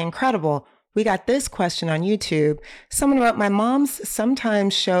segue. Incredible. We got this question on YouTube. Someone wrote, my moms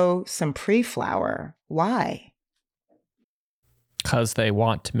sometimes show some pre-flower. Why? Because they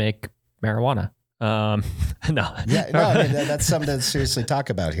want to make marijuana. No. Yeah, no, I mean, that's something to seriously talk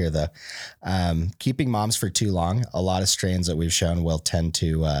about here, though. Keeping moms for too long, a lot of strains that we've shown will tend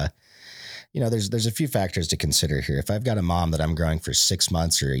to, there's a few factors to consider here. If I've got a mom that I'm growing for 6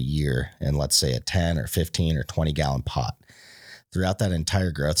 months or a year in, let's say, a 10 or 15 or 20 gallon pot, throughout that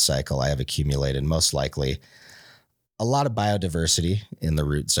entire growth cycle, I have accumulated most likely a lot of biodiversity in the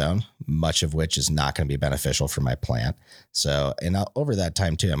root zone, much of which is not going to be beneficial for my plant. So, and over that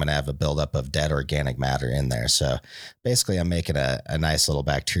time too, I'm going to have a buildup of dead organic matter in there. So basically I'm making a nice little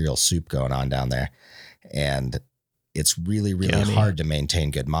bacterial soup going on down there. And it's really, really hard to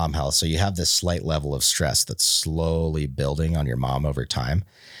maintain good mom health. So you have this slight level of stress that's slowly building on your mom over time.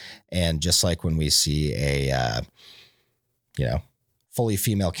 And just like when we see a, fully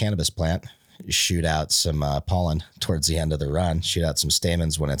female cannabis plant shoot out some pollen towards the end of the run, shoot out some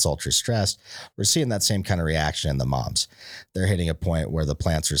stamens when it's ultra stressed, we're seeing that same kind of reaction in the moms. They're hitting a point where the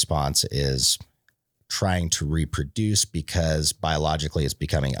plant's response is trying to reproduce because biologically it's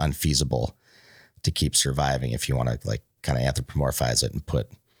becoming unfeasible to keep surviving if you want to like kind of anthropomorphize it and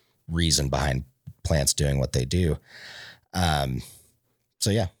put reason behind plants doing what they do. So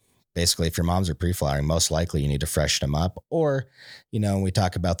yeah, basically if your moms are pre-flowering, most likely you need to freshen them up. Or, we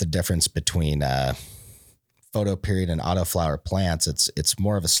talk about the difference between photo period and autoflower plants. It's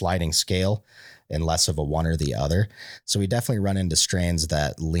more of a sliding scale and less of a one or the other. So we definitely run into strains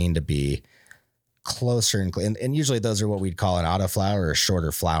that lean to be closer and usually those are what we'd call an autoflower or a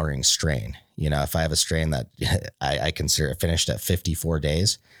shorter flowering strain. If I have a strain that I consider finished at 54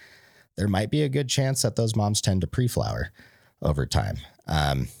 days, there might be a good chance that those moms tend to pre-flower over time.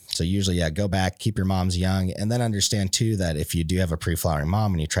 So usually, go back, keep your moms young, and then understand too that if you do have a pre-flowering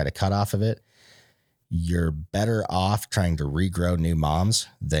mom and you try to cut off of it, you're better off trying to regrow new moms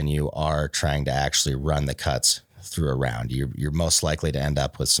than you are trying to actually run the cuts through a round. You're most likely to end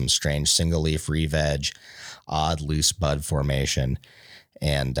up with some strange single leaf re-veg, odd loose bud formation,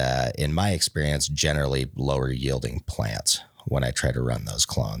 and in my experience, generally lower yielding plants when I try to run those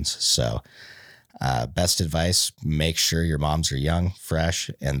clones. So best advice, make sure your moms are young, fresh,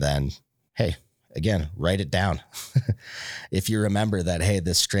 and then, hey, again, write it down. If you remember that, hey,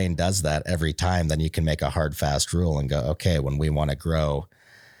 this strain does that every time, then you can make a hard, fast rule and go, okay, when we want to grow,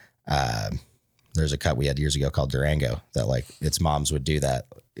 there's a cut we had years ago called Durango that like its moms would do that,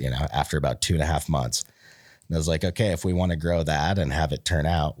 after about 2.5 months. And I was like, okay, if we want to grow that and have it turn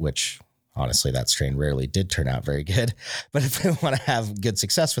out, which honestly, that strain rarely did turn out very good. But if we want to have good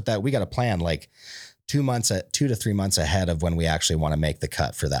success with that, we got to plan like 2 to 3 months ahead of when we actually want to make the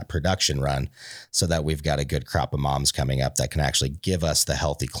cut for that production run so that we've got a good crop of moms coming up that can actually give us the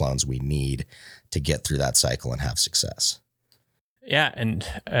healthy clones we need to get through that cycle and have success. Yeah. And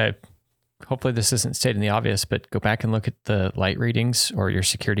hopefully this isn't stating the obvious, but go back and look at the light readings or your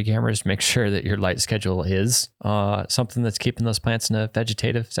security cameras. Make sure that your light schedule is something that's keeping those plants in a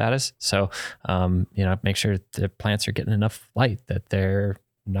vegetative status. So, make sure the plants are getting enough light that they're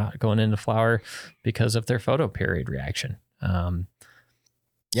not going into flower because of their photo period reaction.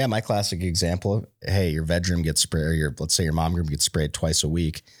 Yeah, my classic example, hey, your veg room gets sprayed, or let's say your mom room gets sprayed twice a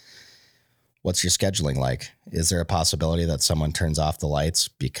week. What's your scheduling like? Is there a possibility that someone turns off the lights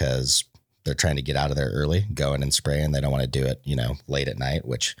because they're trying to get out of there early, go in and spray, and they don't want to do it, late at night,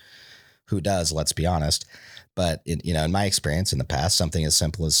 which who does, let's be honest. But in my experience in the past, something as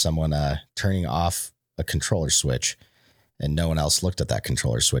simple as someone turning off a controller switch and no one else looked at that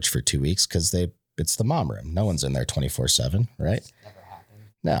controller switch for 2 weeks because it's the mom room. No one's in there 24/7, right? Never happened.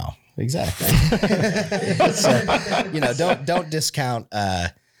 No, exactly. So, don't discount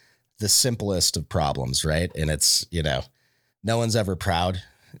the simplest of problems, right? And it's, no one's ever proud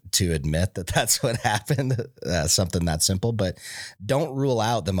to admit that that's what happened, something that simple, but don't rule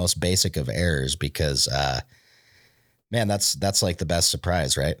out the most basic of errors because, man, that's like the best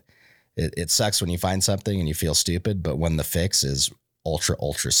surprise, right? It sucks when you find something and you feel stupid, but when the fix is ultra,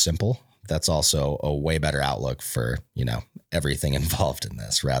 ultra simple, that's also a way better outlook for, everything involved in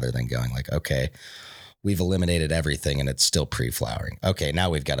this, rather than going like, okay, we've eliminated everything and it's still pre-flowering. Okay, now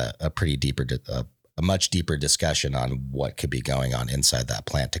we've got a much deeper discussion on what could be going on inside that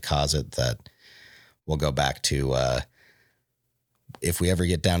plant to cause it, that we'll go back to, if we ever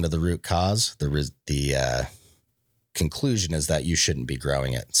get down to the root cause, the conclusion is that you shouldn't be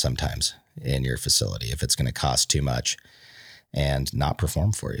growing it sometimes in your facility if it's going to cost too much and not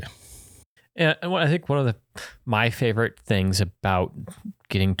perform for you. And I think one of my favorite things about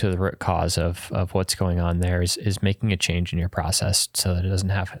getting to the root cause of what's going on there is making a change in your process so that it doesn't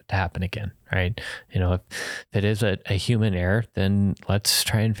have to happen again, right? If it is a human error, then let's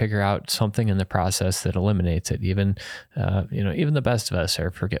try and figure out something in the process that eliminates it. Even the best of us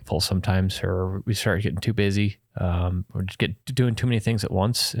are forgetful sometimes, or we start getting too busy, or just get doing too many things at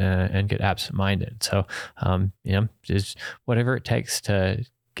once and get absent-minded. So, just whatever it takes to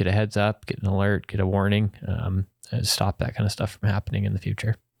get a heads up, get an alert, get a warning, stop that kind of stuff from happening in the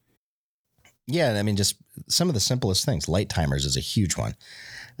future. Yeah. I mean, just some of the simplest things. Light timers is a huge one.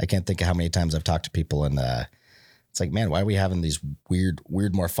 I can't think of how many times I've talked to people and it's like, man, why are we having these weird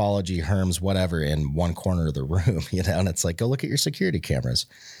morphology, herms, whatever in one corner of the room, and it's like, go look at your security cameras.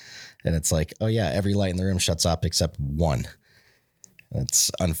 And it's like, oh yeah, every light in the room shuts off except one.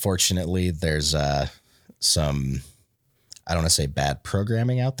 It's unfortunately, there's some, I don't want to say bad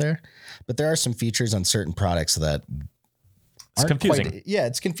programming out there, but there are some features on certain products that it's confusing.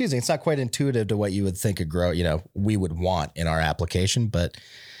 It's confusing. It's not quite intuitive to what you would think we would want in our application, but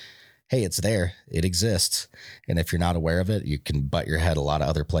hey, it's there. It exists. And if you're not aware of it, you can butt your head a lot of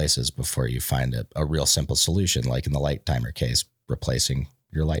other places before you find a real simple solution. Like in the light timer case, replacing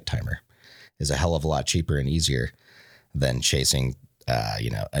your light timer is a hell of a lot cheaper and easier than chasing,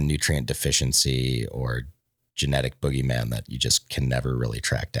 a nutrient deficiency or genetic boogeyman that you just can never really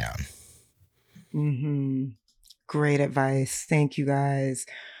track down. Mm-hmm. Great advice. Thank you, guys.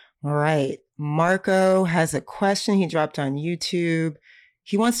 All right. Marco has a question he dropped on YouTube.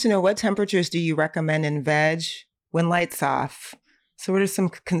 He wants to know, what temperatures do you recommend in veg when lights off? So what are some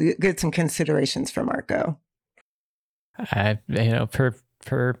considerations for Marco?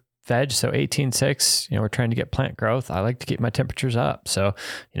 For veg, so 18.6, we're trying to get plant growth. I like to keep my temperatures up. So,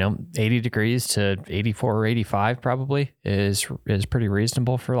 80 degrees to 84 or 85 probably is pretty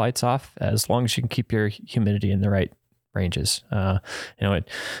reasonable for lights off, as long as you can keep your humidity in the right ranges. I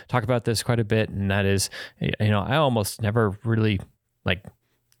talk about this quite a bit, and that is, I almost never really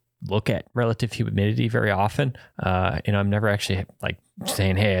look at relative humidity very often. I'm never actually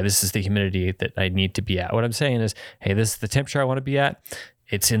saying, hey, this is the humidity that I need to be at. What I'm saying is, hey, this is the temperature I want to be at.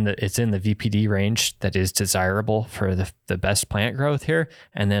 It's in the VPD range that is desirable for the best plant growth here.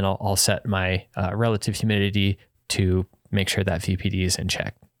 And then I'll set my relative humidity to make sure that VPD is in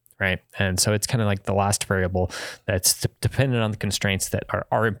check. Right. And so it's kind of like the last variable that's dependent on the constraints that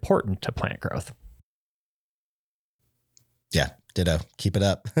are important to plant growth. Yeah. Ditto. Keep it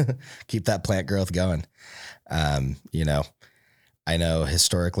up. Keep that plant growth going. I know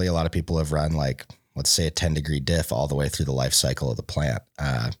historically a lot of people have run let's say a 10-degree diff all the way through the life cycle of the plant.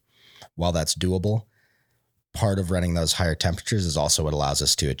 While that's doable, part of running those higher temperatures is also what allows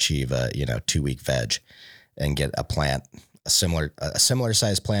us to achieve a 2-week veg and get a plant, a similar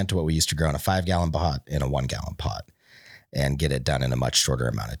size plant to what we used to grow in a 5-gallon pot in a 1-gallon pot, and get it done in a much shorter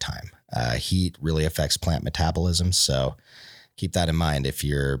amount of time. Heat really affects plant metabolism. So keep that in mind. If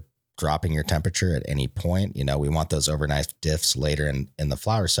you're dropping your temperature at any point, we want those overnight diffs later in the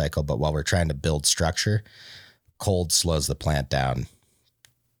flower cycle. But while we're trying to build structure, cold slows the plant down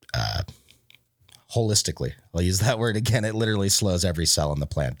holistically. I'll use that word again. It literally slows every cell in the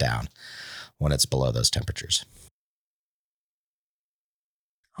plant down when it's below those temperatures.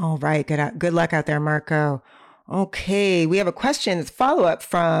 All right. Good luck out there, Marco. Okay. We have a question. It's follow-up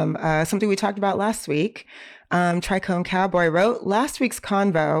from something we talked about last week. Tricone Cowboy wrote, last week's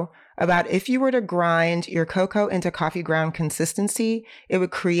convo about if you were to grind your cocoa into coffee ground consistency, it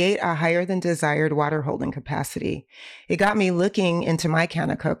would create a higher than desired water holding capacity. It got me looking into my can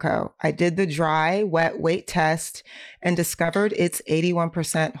of cocoa. I did the dry, wet weight test and discovered its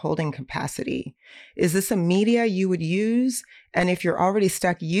 81% holding capacity. Is this a media you would use? And if you're already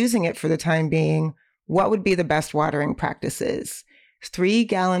stuck using it for the time being, what would be the best watering practices?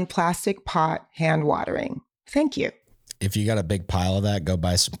 3-gallon plastic pot hand watering. Thank you. If you got a big pile of that, go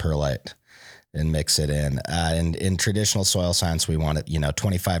buy some perlite and mix it in. And in traditional soil science, we want it,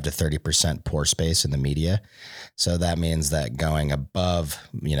 25 to 30% pore space in the media. So that means that going above,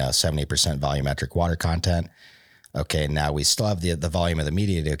 70% volumetric water content, Okay, now we still have the volume of the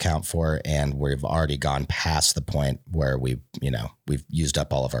media to account for, and we've already gone past the point where we've used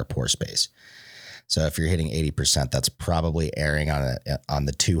up all of our pore space. So if you're hitting 80%, that's probably erring on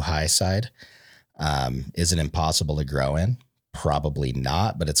the too high side. Is it impossible to grow in? Probably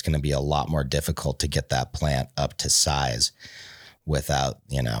not, but it's going to be a lot more difficult to get that plant up to size without,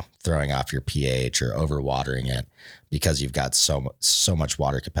 throwing off your pH or overwatering it, because you've got so much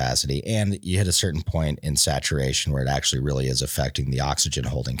water capacity, and you hit a certain point in saturation where it actually really is affecting the oxygen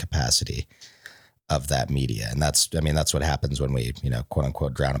holding capacity of that media. And that's what happens when we, quote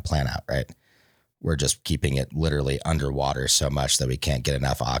unquote, drown a plant out, right? We're just keeping it literally underwater so much that we can't get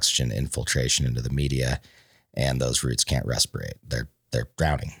enough oxygen infiltration into the media, and those roots can't respirate. They're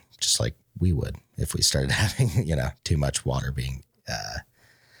drowning, just like we would if we started having, too much water being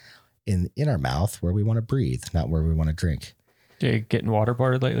in our mouth where we want to breathe, not where we want to drink. You getting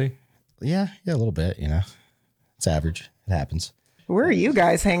waterboarded lately? Yeah, a little bit, it's average. It happens. Where are you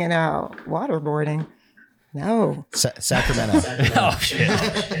guys hanging out? Waterboarding? No. Sacramento. Oh, shit.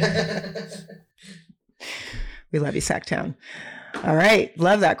 We love you, Sacktown. All right.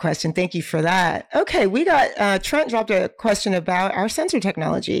 Love that question. Thank you for that. Okay. We got, Trent dropped a question about our sensor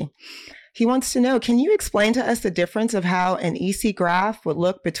technology. He wants to know, can you explain to us the difference of how an EC graph would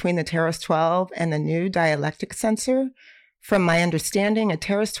look between the Terrace 12 and the new dielectric sensor? From my understanding, a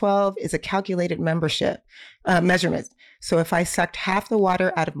Terrace 12 is a calculated measurement. So if I sucked half the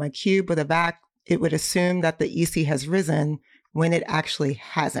water out of my cube with a vac, it would assume that the EC has risen when it actually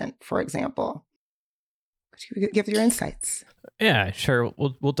hasn't, for example. Could you give your insights? Yeah, sure.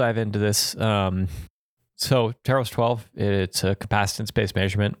 We'll dive into this. So Terrace 12, it's a capacitance-based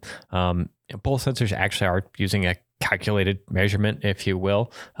measurement. Both sensors actually are using a calculated measurement, if you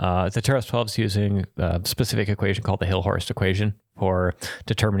will. The Terrace 12 is using a specific equation called the Hill-Horst equation for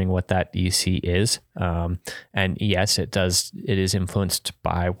determining what that EC is. And yes, it is influenced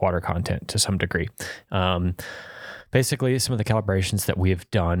by water content to some degree. Basically, some of the calibrations that we have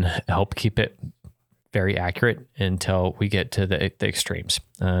done help keep it very accurate until we get to the extremes.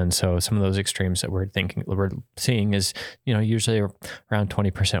 And so some of those extremes that we're seeing is, usually around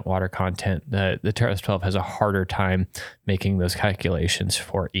 20% water content. The Terrace 12 has a harder time making those calculations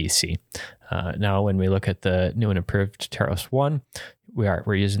for EC. Now, when we look at the new and improved Terrace 1,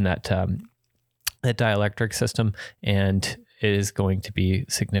 we're using that dielectric system, and it is going to be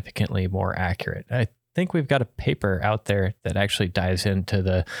significantly more accurate. I think we've got a paper out there that actually dives into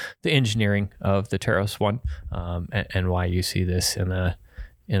the engineering of the Terrace 1 and why you see this in a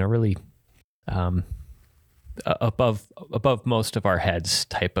really above most of our heads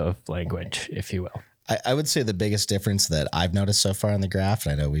type of language, if you will. I would say the biggest difference that I've noticed so far in the graph,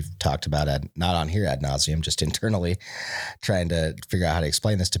 and I know we've talked about it, not on here ad nauseum, just internally trying to figure out how to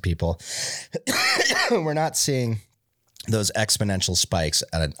explain this to people. We're not seeing those exponential spikes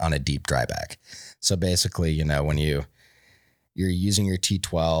on a deep dryback. So basically, when you're using your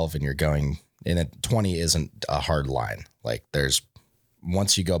T12 and you're going in a 20 isn't a hard line. Like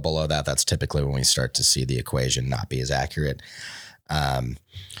once you go below that, that's typically when we start to see the equation not be as accurate.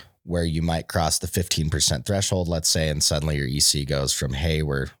 Where you might cross the 15% threshold, let's say, and suddenly your EC goes from, hey,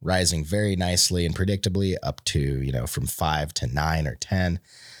 we're rising very nicely and predictably up to, from 5 to 9 or 10.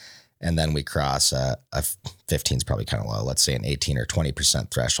 And then we cross a 15 is probably kind of low, let's say an 18 or 20%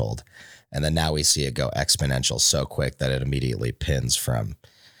 threshold. And then now we see it go exponential so quick that it immediately pins from,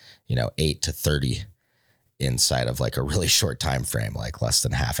 8 to 30 inside of like a really short time frame, like less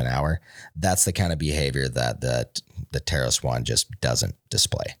than half an hour. That's the kind of behavior that the Terrace 1 just doesn't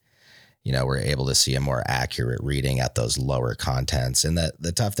display. We're able to see a more accurate reading at those lower contents. And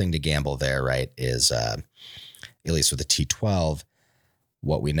the tough thing to gamble there, right, is at least with the T12,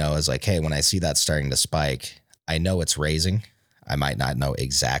 what we know is like, hey, when I see that starting to spike, I know it's raising. I might not know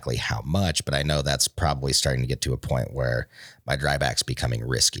exactly how much, but I know that's probably starting to get to a point where my dryback's becoming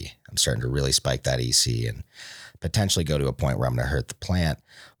risky. I'm starting to really spike that EC and potentially go to a point where I'm going to hurt the plant.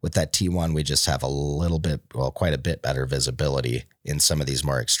 With that T1, we just have quite a bit better visibility in some of these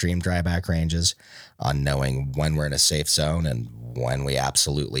more extreme dryback ranges on knowing when we're in a safe zone and when we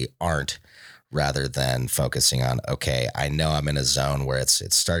absolutely aren't, rather than focusing on, okay, I know I'm in a zone where it's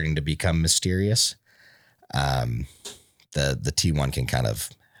starting to become mysterious. The T1 can kind of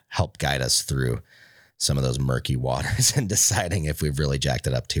help guide us through some of those murky waters and deciding if we've really jacked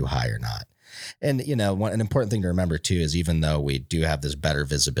it up too high or not. And, an important thing to remember too is even though we do have this better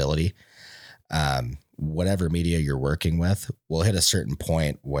visibility, whatever media you're working with will hit a certain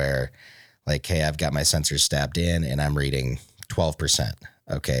point where like, hey, I've got my sensors stabbed in and I'm reading 12%.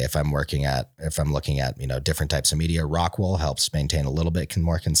 Okay, if I'm looking at, different types of media, Rockwool helps maintain a little bit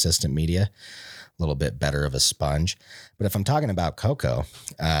more consistent media. little bit better of a sponge. But if I'm talking about cocoa,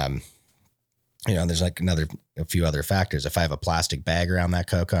 there's like a few other factors. If I have a plastic bag around that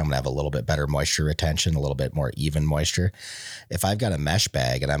cocoa, I'm gonna have a little bit better moisture retention, a little bit more even moisture. If I've got a mesh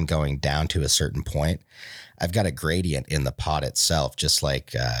bag and I'm going down to a certain point, I've got a gradient in the pot itself, just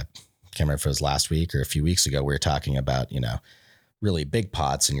like, I can't remember if it was last week or a few weeks ago, we were talking about, really big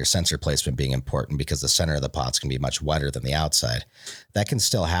pots and your sensor placement being important because the center of the pot's can be much wetter than the outside. That can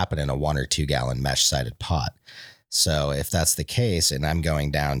still happen in a 1 or 2 gallon mesh sided pot. So if that's the case and I'm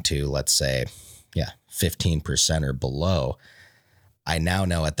going down to, let's say, 15% or below, I now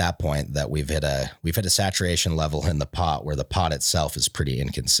know at that point that we've hit a saturation level in the pot where the pot itself is pretty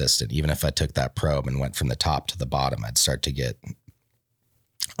inconsistent. Even if I took that probe and went from the top to the bottom, I'd start to get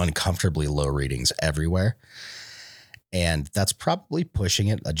uncomfortably low readings everywhere. And that's probably pushing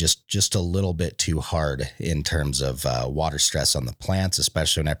it just a little bit too hard in terms of water stress on the plants,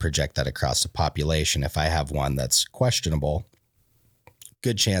 especially when I project that across the population. If I have one that's questionable,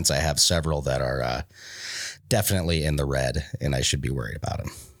 good chance I have several that are definitely in the red, and I should be worried about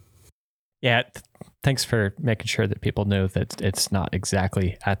them. Yeah. Thanks for making sure that people know that it's not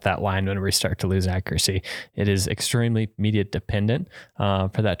exactly at that line when we start to lose accuracy. It is extremely media dependent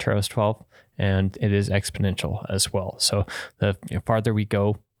for that TROS 12, and it is exponential as well. So the farther we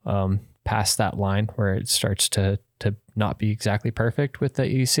go past that line where it starts to not be exactly perfect with the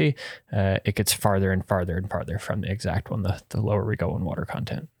EDC, it gets farther and farther and farther from the exact one, the lower we go in water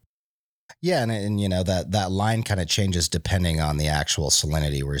content. Yeah, and that line kind of changes depending on the actual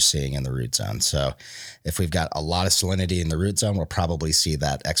salinity we're seeing in the root zone. So if we've got a lot of salinity in the root zone, we'll probably see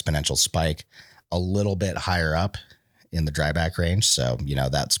that exponential spike a little bit higher up in the dryback range. So,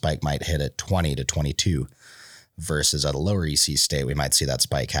 that spike might hit at 20 to 22 versus at a lower EC state, we might see that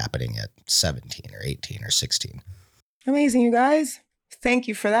spike happening at 17 or 18 or 16. Amazing, you guys. Thank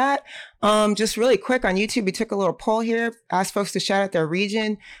you for that. Just really quick on YouTube, we took a little poll here, asked folks to shout out their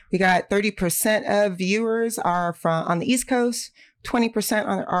region. We got 30% of viewers are on the East Coast, 20%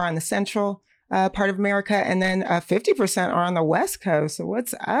 are on the central part of America, and then 50% are on the West Coast. So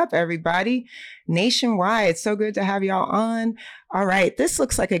what's up, everybody? Nationwide. So good to have y'all on. All right, this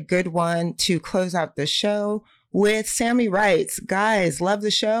looks like a good one to close out the show with. Sammy writes, guys, love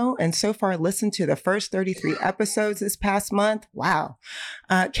the show and so far listened to the first 33 episodes this past month. Wow.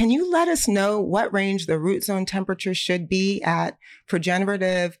 Can you let us know what range the root zone temperature should be at for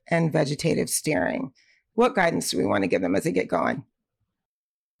generative and vegetative steering? What guidance do we want to give them as they get going?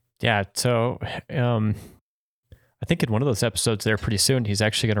 Yeah. So I think in one of those episodes there pretty soon, he's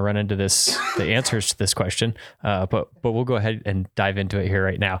actually going to run into the answers to this question. But we'll go ahead and dive into it here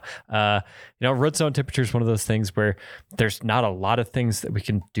right now. Root zone temperature is one of those things where there's not a lot of things that we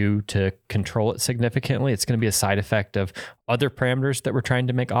can do to control it significantly. It's going to be a side effect of other parameters that we're trying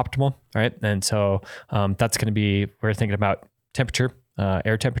to make optimal, right? And so that's going to be, we're thinking about temperature,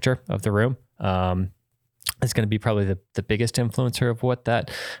 air temperature of the room. It's going to be probably the biggest influencer of what that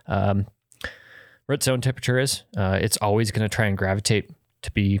root zone temperature is. It's always going to try and gravitate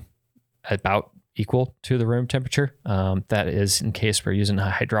to be about equal to the room temperature. That is in case we're using a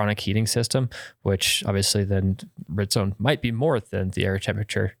hydronic heating system, which obviously then root zone might be more than the air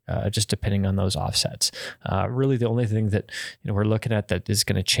temperature, just depending on those offsets. Really the only thing that we're looking at that is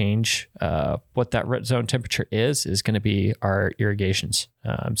going to change what that root zone temperature is going to be our irrigations.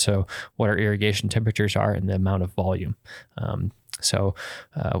 So what our irrigation temperatures are and the amount of volume. So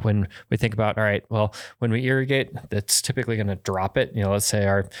when we think about, all right, well, when we irrigate, that's typically going to drop it. Let's say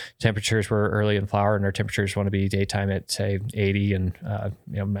our temperatures were early in flower and our temperatures want to be daytime at say 80 and,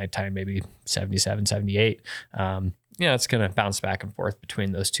 nighttime, maybe 77, 78. It's going to bounce back and forth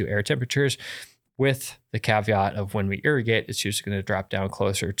between those two air temperatures with the caveat of when we irrigate, it's usually going to drop down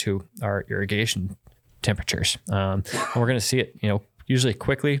closer to our irrigation temperatures. And we're going to see it, usually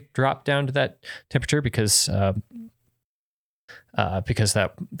quickly drop down to that temperature because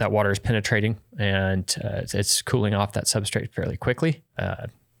that water is penetrating and it's cooling off that substrate fairly quickly.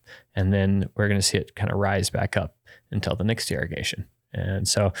 And then we're going to see it kind of rise back up until the next irrigation. And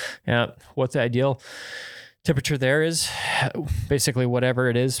so what the ideal temperature there is, basically whatever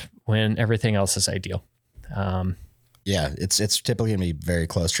it is when everything else is ideal. It's typically going to be very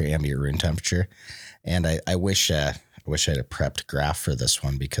close to ambient room temperature. And I wish I had a prepped graph for this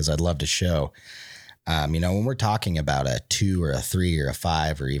one because I'd love to show. When we're talking about a 2 or a 3 or a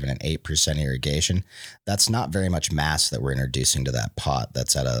 5 or even an 8% irrigation, that's not very much mass that we're introducing to that pot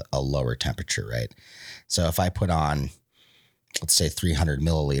that's at a lower temperature, right? So if I put on, let's say 300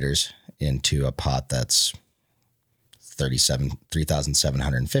 milliliters into a pot that's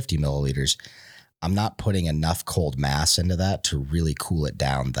 3,750 milliliters, I'm not putting enough cold mass into that to really cool it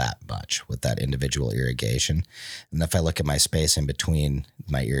down that much with that individual irrigation. And if I look at my space in between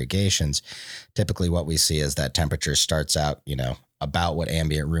my irrigations, typically what we see is that temperature starts out, about what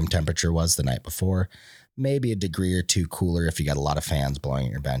ambient room temperature was the night before, maybe a degree or two cooler if you got a lot of fans blowing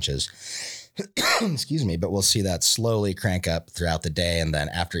at your benches. Excuse me, but we'll see that slowly crank up throughout the day. And then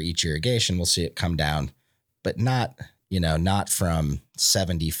after each irrigation, we'll see it come down, but not from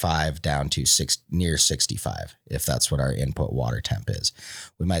 75 down to near 65, if that's what our input water temp is.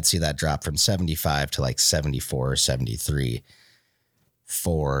 We might see that drop from 75 to like 74 or 73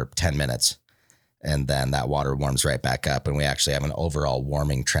 for 10 minutes. And then that water warms right back up. And we actually have an overall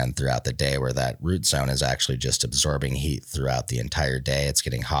warming trend throughout the day where that root zone is actually just absorbing heat throughout the entire day. It's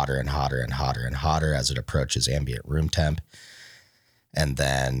getting hotter and hotter and hotter and hotter as it approaches ambient room temp. And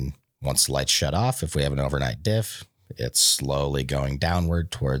then once the lights shut off, if we have an overnight diff, it's slowly going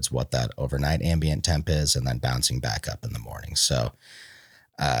downward towards what that overnight ambient temp is and then bouncing back up in the morning. So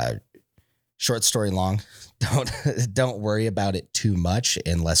short story long, don't worry about it too much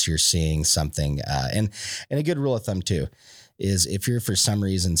unless you're seeing something. And a good rule of thumb too is if you're for some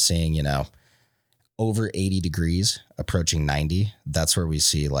reason seeing, over 80 degrees approaching 90, that's where we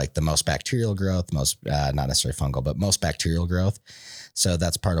see like the most bacterial growth, most not necessarily fungal, but most bacterial growth. So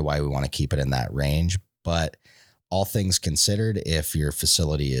that's part of why we want to keep it in that range. But all things considered, if your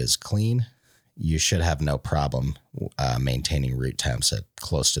facility is clean, you should have no problem maintaining root temps at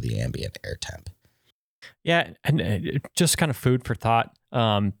close to the ambient air temp. Yeah, and just kind of food for thought.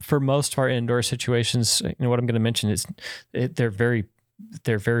 For most of our indoor situations, what I'm going to mention is they're very,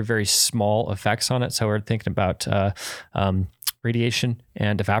 very small effects on it. So we're thinking about radiation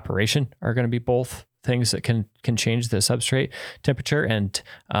and evaporation are going to be both things that can change the substrate temperature. And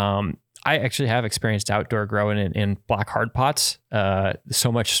I actually have experienced outdoor growing in black hard pots,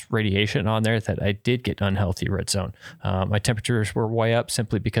 so much radiation on there that I did get unhealthy root zone. My temperatures were way up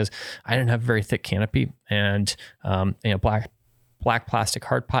simply because I didn't have a very thick canopy, and black plastic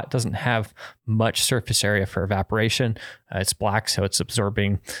hard pot doesn't have much surface area for evaporation. It's black, so it's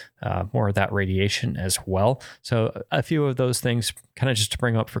absorbing more of that radiation as well. So a few of those things kind of just to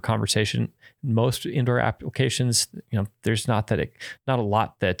bring up for conversation. Most indoor applications, there's not a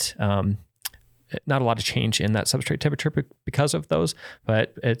lot of change in that substrate temperature because of those,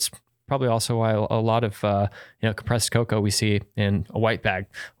 but it's probably also why a lot of compressed cocoa we see in a white bag,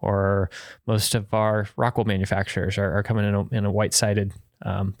 or most of our Rockwell manufacturers are coming in a white-sided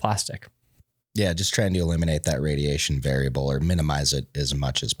plastic. Yeah, just trying to eliminate that radiation variable or minimize it as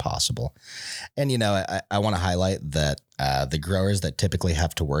much as possible. And, I want to highlight that the growers that typically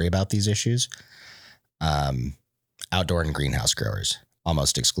have to worry about these issues, outdoor and greenhouse growers,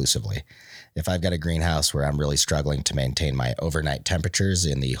 almost exclusively. If I've got a greenhouse where I'm really struggling to maintain my overnight temperatures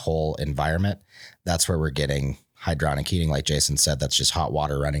in the whole environment, that's where we're getting hydronic heating. Like Jason said, that's just hot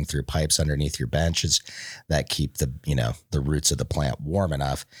water running through pipes underneath your benches that keep the roots of the plant warm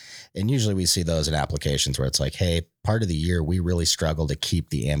enough. And usually we see those in applications where it's like, hey, part of the year we really struggle to keep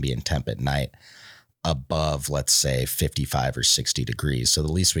the ambient temp at night above, let's say, 55 or 60 degrees. So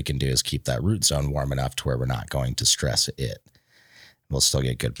the least we can do is keep that root zone warm enough to where we're not going to stress it. We'll still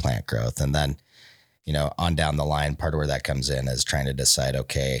get good plant growth. And then, on down the line, part of where that comes in is trying to decide,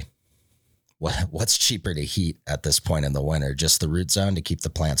 okay, what's cheaper to heat at this point in the winter? Just the root zone to keep the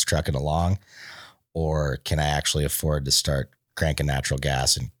plants trucking along? Or can I actually afford to start cranking natural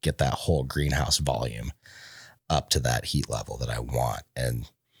gas and get that whole greenhouse volume up to that heat level that I want? And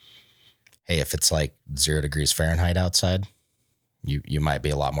hey, if it's like 0 degrees Fahrenheit outside, you might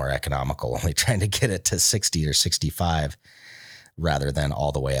be a lot more economical only trying to get it to 60 or 65 rather than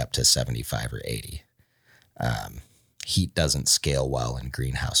all the way up to 75 or 80. Heat doesn't scale well in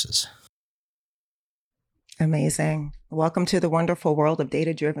greenhouses. Amazing. Welcome to the wonderful world of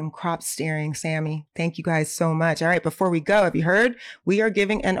data-driven crop steering, Sammy. Thank you guys so much. All right, before we go, have you heard? We are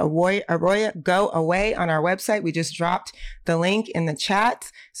giving an Arroya Go away on our website. We just dropped the link in the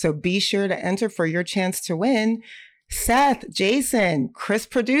chat, so be sure to enter for your chance to win. Seth, Jason, Chris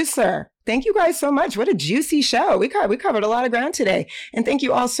Producer, thank you guys so much. What a juicy show. We covered a lot of ground today. And thank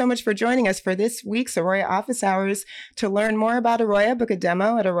you all so much for joining us for this week's Arroya Office Hours. To learn more about Arroya, book a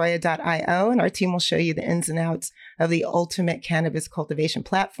demo at arroya.io, and our team will show you the ins and outs of the ultimate cannabis cultivation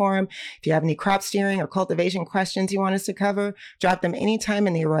platform. If you have any crop steering or cultivation questions you want us to cover, drop them anytime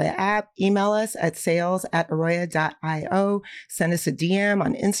in the Arroya app. Email us at sales@arroya.io. Send us a DM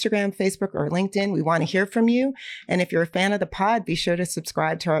on Instagram, Facebook, or LinkedIn. We want to hear from you. And if you're a fan of the pod, be sure to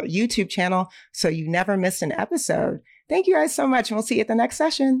subscribe to our YouTube channel so you never miss an episode. Thank you guys so much, and we'll see you at the next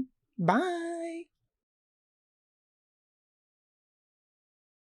session. Bye.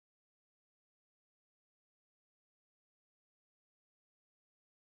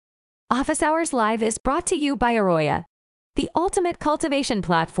 Office Hours Live is brought to you by Arroya, the ultimate cultivation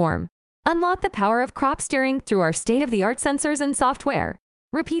platform. Unlock the power of crop steering through our state-of-the-art sensors and software.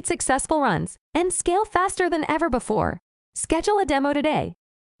 Repeat successful runs and scale faster than ever before. Schedule a demo today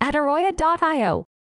at arroya.io.